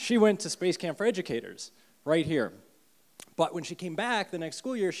 She went to space camp for educators right here. But when she came back the next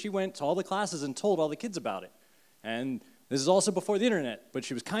school year, she went to all the classes and told all the kids about it. And this is also before the internet, but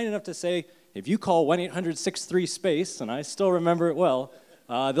she was kind enough to say, if you call 1-800-63-SPACE, and I still remember it well,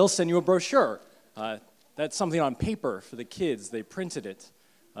 they'll send you a brochure. That's something on paper for the kids. They printed it.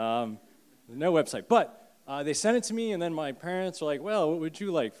 No website. But they sent it to me, and then my parents were like, well, what would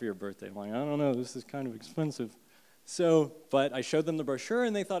you like for your birthday? I'm like, I don't know, this is kind of expensive. So, but I showed them the brochure,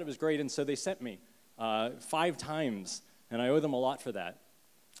 and they thought it was great, and so they sent me 5 times, and I owe them a lot for that.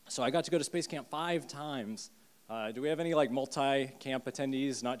 So I got to go to space camp 5 times. Do we have any like multi-camp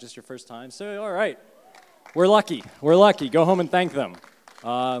attendees, not just your first time? So, all right, we're lucky. We're lucky. Go home and thank them.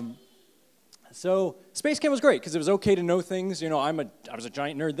 So space camp was great because it was okay to know things. You know, I was a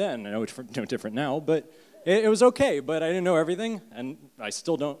giant nerd then. I know it's no different now, but it was okay. But I didn't know everything, and I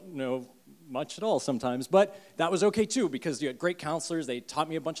still don't know much at all sometimes. But that was okay too because you had great counselors. They taught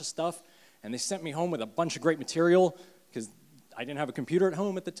me a bunch of stuff, and they sent me home with a bunch of great material because I didn't have a computer at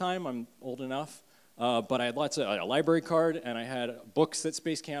home at the time. I'm old enough. But I had lots of a library card, and I had books that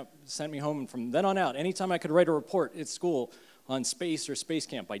Space Camp sent me home. And from then on out, anytime I could write a report at school on space or Space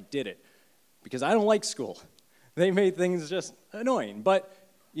Camp, I did it. Because I don't like school. They made things just annoying. But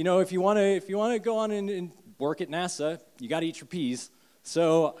you know, if you want to go on and work at NASA, you got to eat your peas.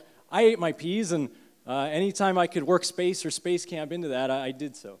 So I ate my peas, and anytime I could work space or Space Camp into that, I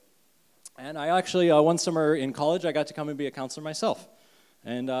did so. And I actually, one summer in college, I got to come and be a counselor myself.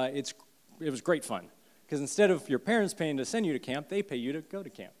 And it was great fun, because instead of your parents paying to send you to camp, they pay you to go to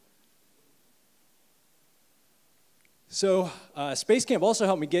camp. So Space Camp also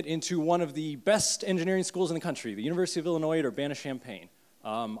helped me get into one of the best engineering schools in the country, the University of Illinois at Urbana-Champaign.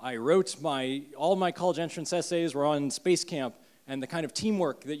 I wrote all my college entrance essays were on Space Camp and the kind of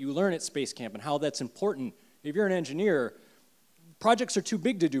teamwork that you learn at Space Camp and how that's important. If you're an engineer, projects are too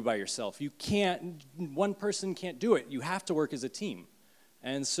big to do by yourself. One person can't do it. You have to work as a team.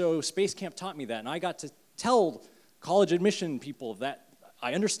 And so Space Camp taught me that, and I got to tell college admission people that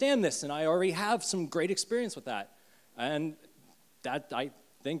I understand this, and I already have some great experience with that. And I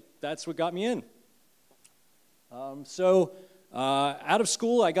think that's what got me in. Out of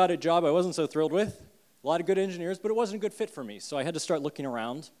school, I got a job I wasn't so thrilled with. A lot of good engineers, but it wasn't a good fit for me, so I had to start looking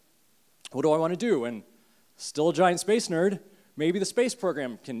around. What do I want to do? And still a giant space nerd, maybe the space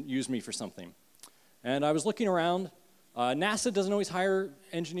program can use me for something. And I was looking around. NASA doesn't always hire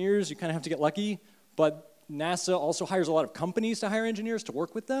engineers. You kind of have to get lucky. But NASA also hires a lot of companies to hire engineers to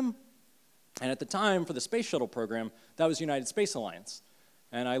work with them. And at the time, for the space shuttle program, that was United Space Alliance.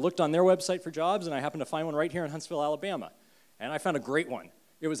 And I looked on their website for jobs, and I happened to find one right here in Huntsville, Alabama. And I found a great one.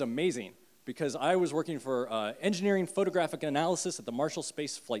 It was amazing, because I was working for engineering photographic analysis at the Marshall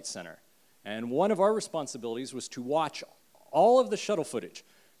Space Flight Center. And one of our responsibilities was to watch all of the shuttle footage,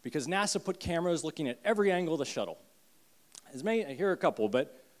 because NASA put cameras looking at every angle of the shuttle. Here are a couple,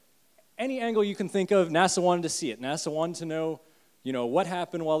 but any angle you can think of, NASA wanted to see it. NASA wanted to know, what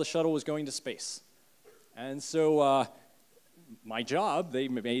happened while the shuttle was going to space. And so my job, they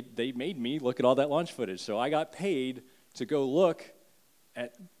made me look at all that launch footage. So I got paid to go look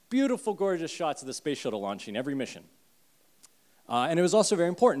at beautiful, gorgeous shots of the space shuttle launching every mission. And it was also very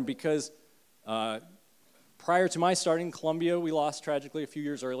important because prior to my starting, Columbia we lost tragically a few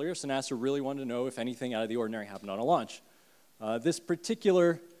years earlier, so NASA really wanted to know if anything out of the ordinary happened on a launch. This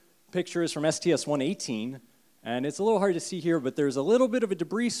particular picture is from STS-118, and it's a little hard to see here, but there's a little bit of a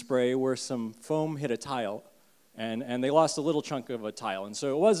debris spray where some foam hit a tile, and they lost a little chunk of a tile. And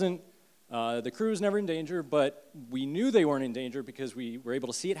so it wasn't, the crew was never in danger, but we knew they weren't in danger because we were able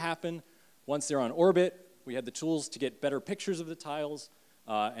to see it happen. Once they're on orbit, we had the tools to get better pictures of the tiles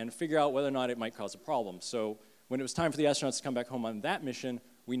and figure out whether or not it might cause a problem. So when it was time for the astronauts to come back home on that mission,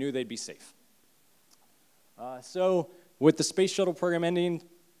 we knew they'd be safe. So with the space shuttle program ending,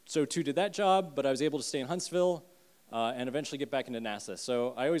 so too did that job, but I was able to stay in Huntsville and eventually get back into NASA.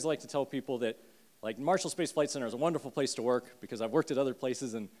 So I always like to tell people that Marshall Space Flight Center is a wonderful place to work because I've worked at other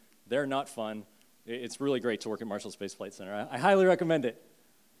places and they're not fun. It's really great to work at Marshall Space Flight Center. I highly recommend it.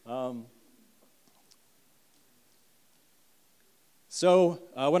 So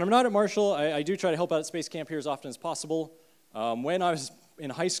when I'm not at Marshall, I do try to help out at Space Camp here as often as possible. When I was in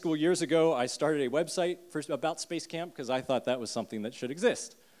high school years ago, I started a website about Space Camp because I thought that was something that should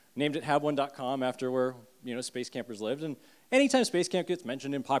exist. Named it haveone.com after where space campers lived. And anytime Space Camp gets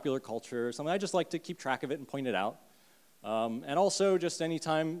mentioned in popular culture or something, I just like to keep track of it and point it out. And also just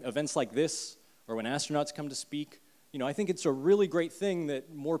anytime events like this or when astronauts come to speak, I think it's a really great thing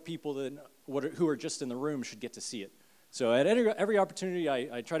that more people than who are just in the room should get to see it. So at every opportunity,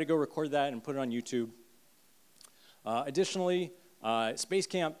 I try to go record that and put it on YouTube. Additionally, Space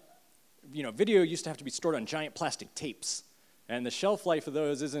Camp, video used to have to be stored on giant plastic tapes. And the shelf life of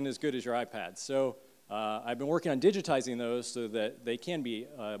those isn't as good as your iPad. So I've been working on digitizing those so that they can be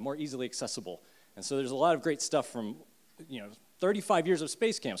more easily accessible. And so there's a lot of great stuff from, 35 years of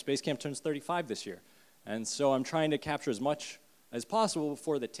Space Camp. Space Camp turns 35 this year. And so I'm trying to capture as much as possible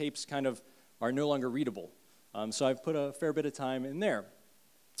before the tapes kind of are no longer readable. So I've put a fair bit of time in there.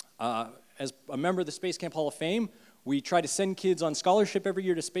 As a member of the Space Camp Hall of Fame, we try to send kids on scholarship every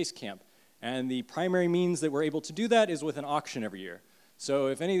year to Space Camp. And the primary means that we're able to do that is with an auction every year. So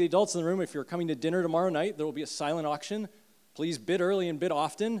if any of the adults in the room, if you're coming to dinner tomorrow night, there will be a silent auction. Please bid early and bid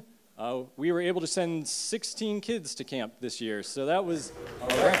often. We were able to send 16 kids to camp this year, so that was a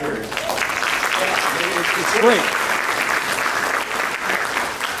record. It's great.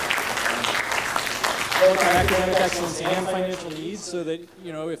 Both on academic excellence and financial needs, so that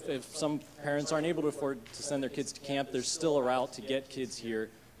if some parents aren't able to afford to send their kids to camp, there's still a route to get kids here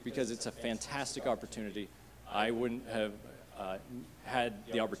because it's a fantastic opportunity. I wouldn't have had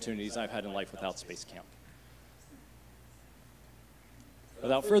the opportunities I've had in life without Space Camp.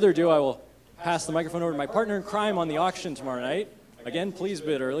 Without further ado, I will pass the microphone over to my partner in crime on the auction tomorrow night. Again, please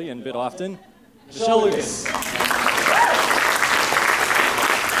bid early and bid often. Michelle Lucas.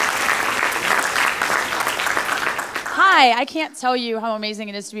 Hi, I can't tell you how amazing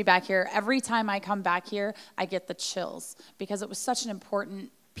it is to be back here. Every time I come back here, I get the chills because it was such an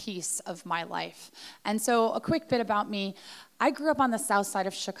important piece of my life. And so a quick bit about me. I grew up on the south side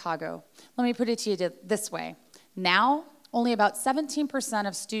of Chicago. Let me put it to you this way. Now, only about 17%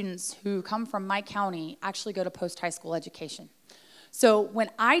 of students who come from my county actually go to post-high school education. So when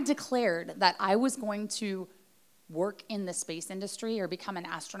I declared that I was going to work in the space industry or become an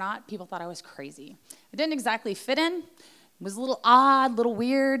astronaut, people thought I was crazy. It didn't exactly fit in. It was a little odd, a little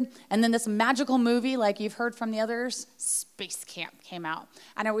weird. And then this magical movie, like you've heard from the others, Space Camp, came out.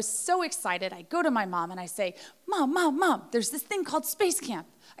 And I was so excited. I go to my mom and I say, Mom, there's this thing called Space Camp.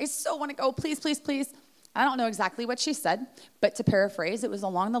 I so want to go, please, please, please. I don't know exactly what she said, but to paraphrase, it was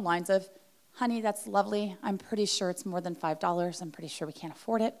along the lines of, honey, that's lovely. I'm pretty sure it's more than $5. I'm pretty sure we can't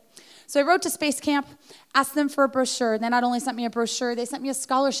afford it. So I wrote to Space Camp, asked them for a brochure. They not only sent me a brochure, they sent me a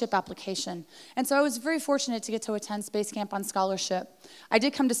scholarship application. And so I was very fortunate to get to attend Space Camp on scholarship. I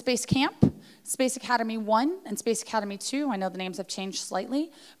did come to Space Camp, Space Academy 1 and Space Academy 2. I know the names have changed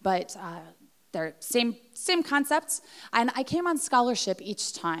slightly, but they're same concepts. And I came on scholarship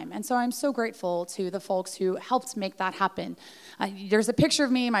each time. And so I'm so grateful to the folks who helped make that happen. There's a picture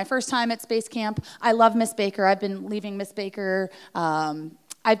of me, my first time at Space Camp. I love Miss Baker. I've been leaving Miss Baker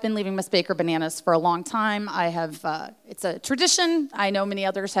bananas for a long time. It's a tradition I know many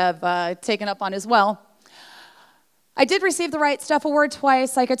others have taken up on as well. I did receive the Right Stuff Award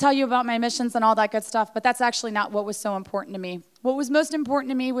twice. I could tell you about my missions and all that good stuff, but that's actually not what was so important to me. What was most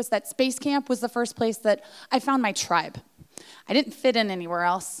important to me was that Space Camp was the first place that I found my tribe. I didn't fit in anywhere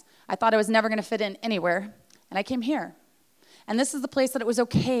else. I thought I was never going to fit in anywhere, and I came here. And this is the place that it was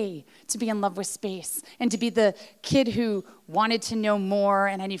okay to be in love with space and to be the kid who wanted to know more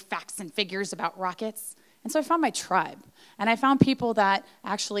and I knew facts and figures about rockets. And so I found my tribe. And I found people that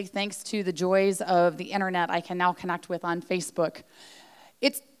actually, thanks to the joys of the internet, I can now connect with on Facebook.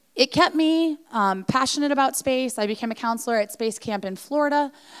 It kept me passionate about space. I became a counselor at Space Camp in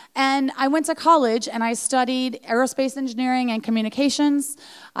Florida. And I went to college and I studied aerospace engineering and communications.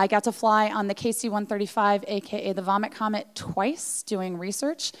 I got to fly on the KC-135, aka the Vomit Comet, twice doing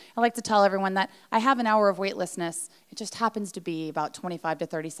research. I like to tell everyone that I have an hour of weightlessness. It just happens to be about 25 to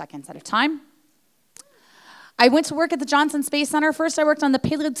 30 seconds at a time. I went to work at the Johnson Space Center. First, I worked on the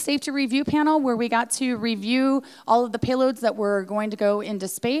Payload Safety Review Panel, where we got to review all of the payloads that were going to go into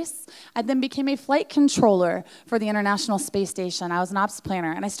space. I then became a flight controller for the International Space Station. I was an ops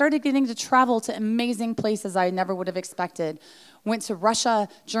planner, and I started getting to travel to amazing places I never would have expected. Went to Russia,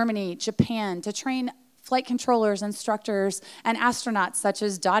 Germany, Japan to train flight controllers, instructors, and astronauts such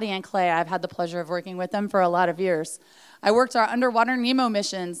as Dottie and Clay. I've had the pleasure of working with them for a lot of years. I worked our underwater Nemo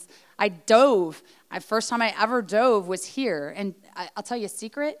missions. I dove. The first time I ever dove was here. And I'll tell you a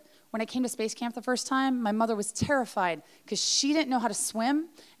secret. when I came to space camp the first time, my mother was terrified because she didn't know how to swim,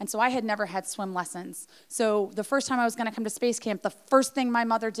 and so I had never had swim lessons. So the first time I was going to come to space camp, the first thing my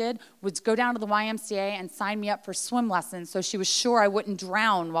mother did was go down to the YMCA and sign me up for swim lessons so she was sure I wouldn't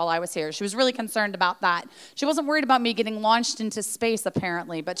drown while I was here. She was really concerned about that. She wasn't worried about me getting launched into space,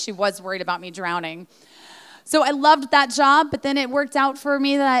 apparently, but she was worried about me drowning. So I loved that job, but then it worked out for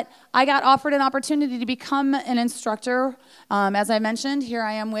me that I got offered an opportunity to become an instructor. As I mentioned, here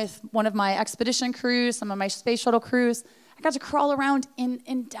I am with one of my expedition crews, some of my space shuttle crews. I got to crawl around in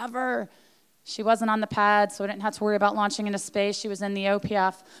Endeavour. She wasn't on the pad, so I didn't have to worry about launching into space. She was in the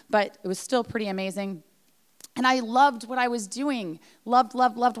OPF, but it was still pretty amazing. And I loved what I was doing, loved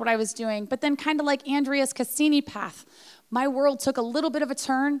what I was doing. But then kind of like Andrea's Cassini path, my world took a little bit of a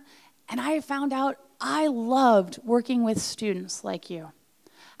turn, and I found out I loved working with students like you.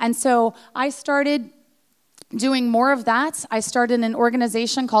 And so I started doing more of that. I started an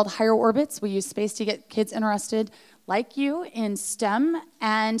organization called Higher Orbits. We use space to get kids interested like you in STEM.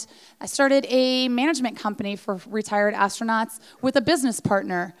 And I started a management company for retired astronauts with a business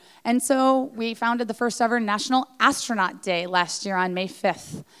partner. And so we founded the first ever National Astronaut Day last year on May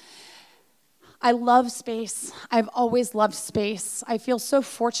 5th. I love space. I've always loved space. I feel so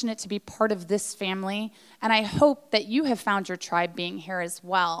fortunate to be part of this family, and I hope that you have found your tribe being here as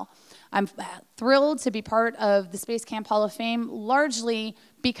well. I'm thrilled to be part of the Space Camp Hall of Fame, largely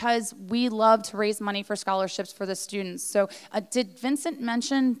because we love to raise money for scholarships for the students. So did Vincent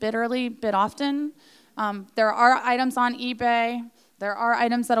mention bid early, bid often? There are items on eBay. There are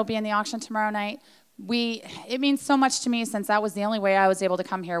items that'll be in the auction tomorrow night. It means so much to me since that was the only way I was able to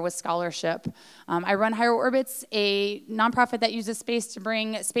come here with scholarship. I run Higher Orbits, a nonprofit that uses space to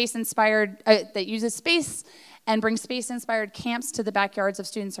bring space-inspired, and bring space-inspired camps to the backyards of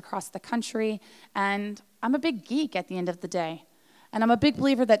students across the country. And I'm a big geek at the end of the day. And I'm a big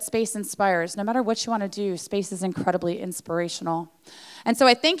believer that space inspires. No matter what you want to do, space is incredibly inspirational. And so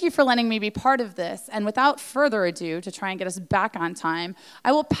I thank you for letting me be part of this. And without further ado, to try and get us back on time,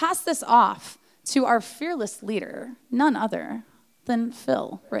 I will pass this off to our fearless leader, none other than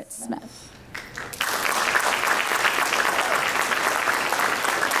Phil Ritz-Smith.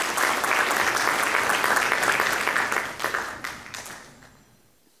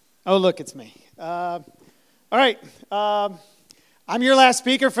 Oh, look, it's me. All right. I'm your last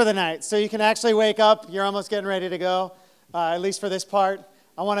speaker for the night, so you can actually wake up. You're almost getting ready to go, at least for this part.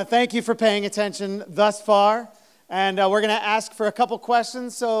 I want to thank you for paying attention thus far, and we're going to ask for a couple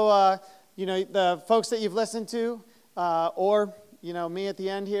questions, so the folks that you've listened to, or me at the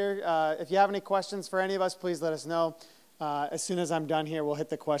end here, if you have any questions for any of us, please let us know. As soon as I'm done here, we'll hit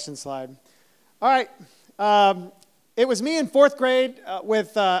the question slide. All right. It was me in 4th grade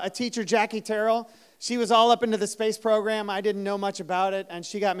with a teacher, Jackie Terrell. She was all up into the space program. I didn't know much about it, and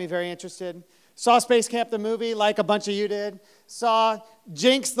she got me very interested. Saw Space Camp the movie, like a bunch of you did. Saw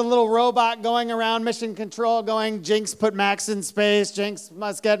Jinx, the little robot, going around mission control, going, Jinx put Max in space. Jinx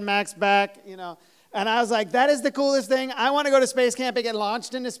must get Max back, And I was like, that is the coolest thing. I want to go to space camp and get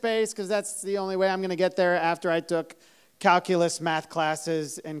launched into space because that's the only way I'm going to get there after I took calculus math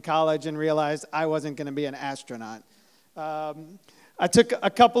classes in college and realized I wasn't going to be an astronaut. I took a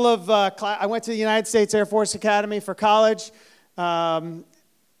couple of I went to the United States Air Force Academy for college.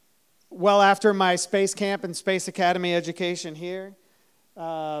 Well after my space camp and space academy education here.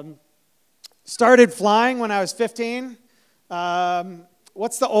 Started flying when I was 15.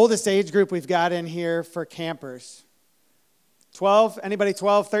 What's the oldest age group we've got in here for campers? 12? Anybody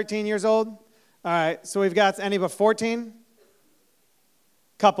 12, 13 years old? All right, so we've got anybody 14?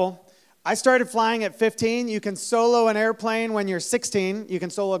 Couple. I started flying at 15. You can solo an airplane when you're 16. You can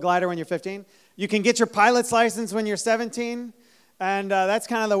solo a glider when you're 15. You can get your pilot's license when you're 17. And that's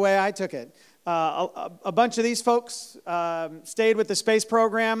kind of the way I took it. A bunch of these folks stayed with the space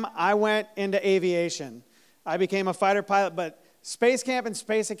program. I went into aviation. I became a fighter pilot, but Space Camp and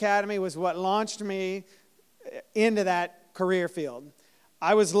Space Academy was what launched me into that career field.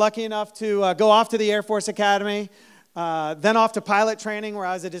 I was lucky enough to go off to the Air Force Academy, then off to pilot training where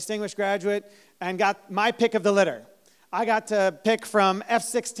I was a distinguished graduate and got my pick of the litter. I got to pick from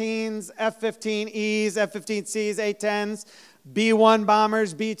F-16s, F-15Es, F-15Cs, A-10s, B-1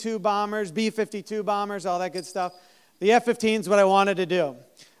 bombers, B-2 bombers, B-52 bombers, all that good stuff. The F-15 is what I wanted to do.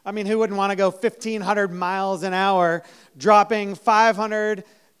 I mean, who wouldn't want to go 1,500 miles an hour dropping 500,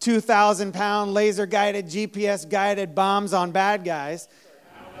 2,000-pound laser-guided, GPS-guided bombs on bad guys?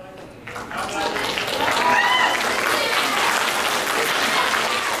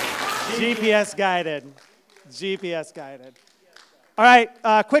 GPS-guided. GPS-guided. All right,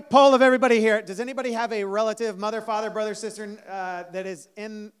 quick poll of everybody here. Does anybody have a relative, mother, father, brother, sister that is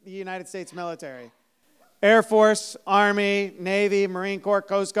in the United States military? Air Force, Army, Navy, Marine Corps,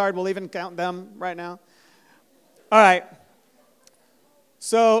 Coast Guard. We'll even count them right now. All right.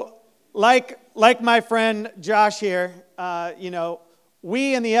 So like my friend Josh here,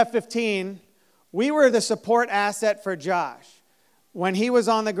 we in the F-15, we were the support asset for Josh. When he was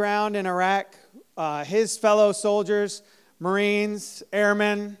on the ground in Iraq, his fellow soldiers, Marines,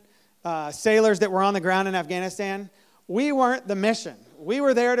 airmen, sailors that were on the ground in Afghanistan, we weren't the mission. We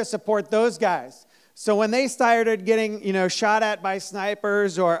were there to support those guys. So when they started getting, shot at by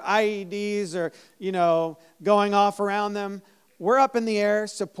snipers or IEDs or, going off around them, we're up in the air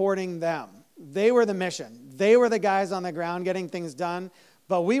supporting them. They were the mission. They were the guys on the ground getting things done,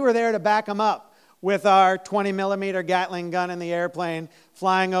 but we were there to back them up with our 20-millimeter Gatling gun in the airplane,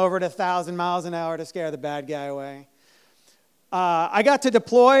 flying over at 1,000 miles an hour to scare the bad guy away. I got to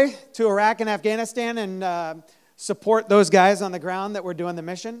deploy to Iraq and Afghanistan and support those guys on the ground that were doing the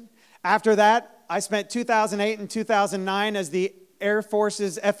mission. After that, I spent 2008 and 2009 as the Air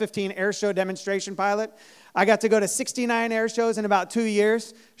Force's F-15 air show demonstration pilot. I got to go to 69 air shows in about 2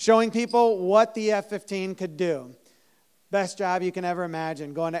 years, showing people what the F-15 could do. Best job you can ever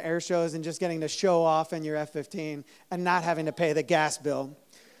imagine, going to air shows and just getting to show off in your F-15 and not having to pay the gas bill.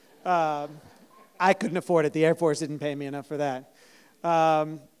 I couldn't afford it. The Air Force didn't pay me enough for that.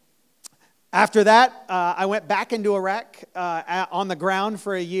 After that, I went back into Iraq on the ground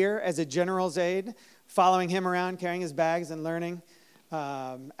for a year as a general's aide, following him around, carrying his bags and learning.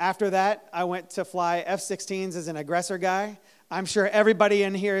 After that, I went to fly F-16s as an aggressor guy. I'm sure everybody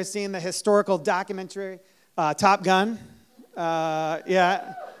in here has seen the historical documentary Top Gun.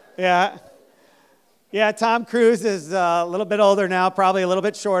 Yeah, Tom Cruise is a little bit older now, probably a little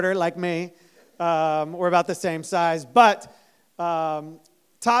bit shorter like me. We're about the same size. But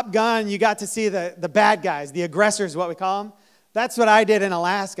Top Gun, you got to see the bad guys, the aggressors, what we call them. That's what I did in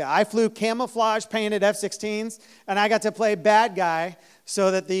Alaska. I flew camouflage painted F-16s, and I got to play bad guy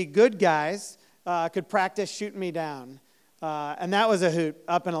so that the good guys could practice shooting me down. And that was a hoot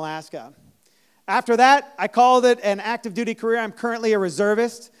up in Alaska. After that, I called it an active duty career. I'm currently a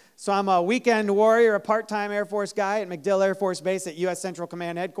reservist. So I'm a weekend warrior, a part-time Air Force guy at MacDill Air Force Base at U.S. Central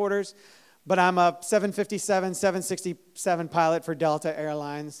Command Headquarters. But I'm a 757, 767 pilot for Delta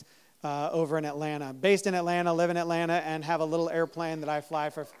Airlines over in Atlanta. Based in Atlanta, live in Atlanta, and have a little airplane that I fly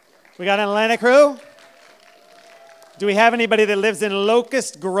for. We got an Atlanta crew? Do we have anybody that lives in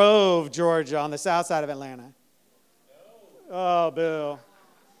Locust Grove, Georgia, on the south side of Atlanta? No. Oh, boo.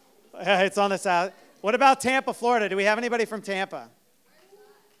 It's on the south. What about Tampa, Florida? Do we have anybody from Tampa?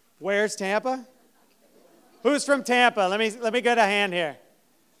 Where's Tampa? Who's from Tampa? Let me get a hand here.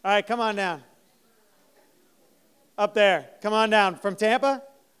 All right, come on down. Up there. Come on down. From Tampa?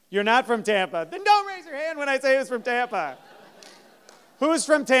 You're not from Tampa. Then don't raise your hand when I say who's from Tampa. Who's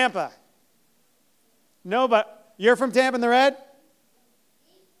from Tampa? No, but you're from Tampa in the red?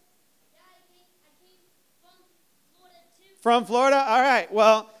 From Florida? All right.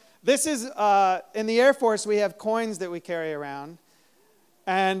 Well, this is, in the Air Force, we have coins that we carry around.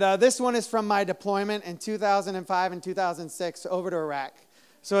 And this one is from my deployment in 2005 and 2006 over to Iraq.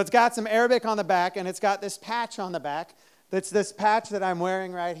 So it's got some Arabic on the back, and it's got this patch on the back. That's this patch that I'm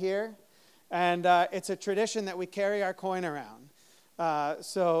wearing right here. And it's a tradition that we carry our coin around.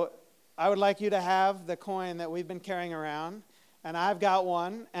 So I would like you to have the coin that we've been carrying around. And I've got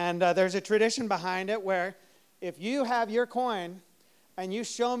one. And there's a tradition behind it where if you have your coin and you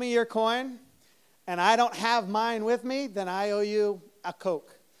show me your coin and I don't have mine with me, then I owe you a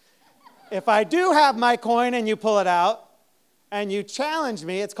Coke. If I do have my coin and you pull it out and you challenge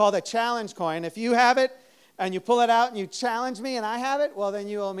me, it's called a challenge coin. If you have it and you pull it out and you challenge me and I have it, well, then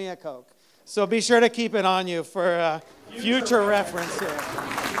you owe me a Coke. So be sure to keep it on you for future reference here.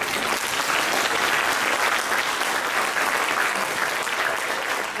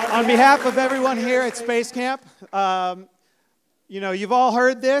 On behalf of everyone here at Space Camp, you've all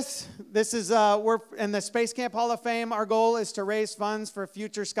heard this. This is, we're in the Space Camp Hall of Fame. Our goal is to raise funds for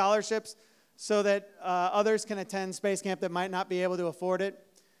future scholarships so that others can attend Space Camp that might not be able to afford it.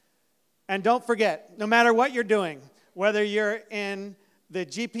 And don't forget, no matter what you're doing, whether you're in the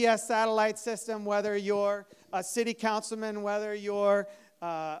GPS satellite system, whether you're a city councilman, whether you're,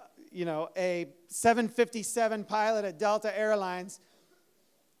 a 757 pilot at Delta Airlines,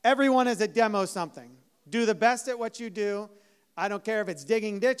 everyone is a demo something. Do the best at what you do. I don't care if it's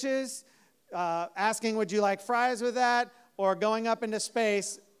digging ditches, asking would you like fries with that, or going up into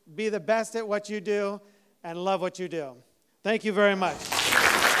space. Be the best at what you do and love what you do. Thank you very much.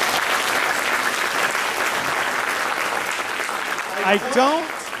 I don't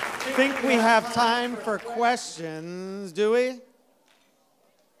think we have time for questions, do we?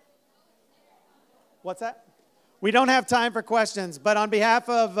 What's that? We don't have time for questions, but on behalf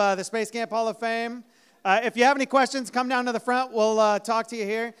of the Space Camp Hall of Fame, if you have any questions, come down to the front. We'll talk to you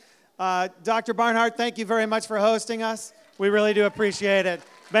here. Dr. Barnhart, thank you very much for hosting us. We really do appreciate it.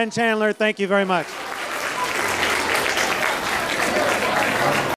 Ben Chandler, thank you very much.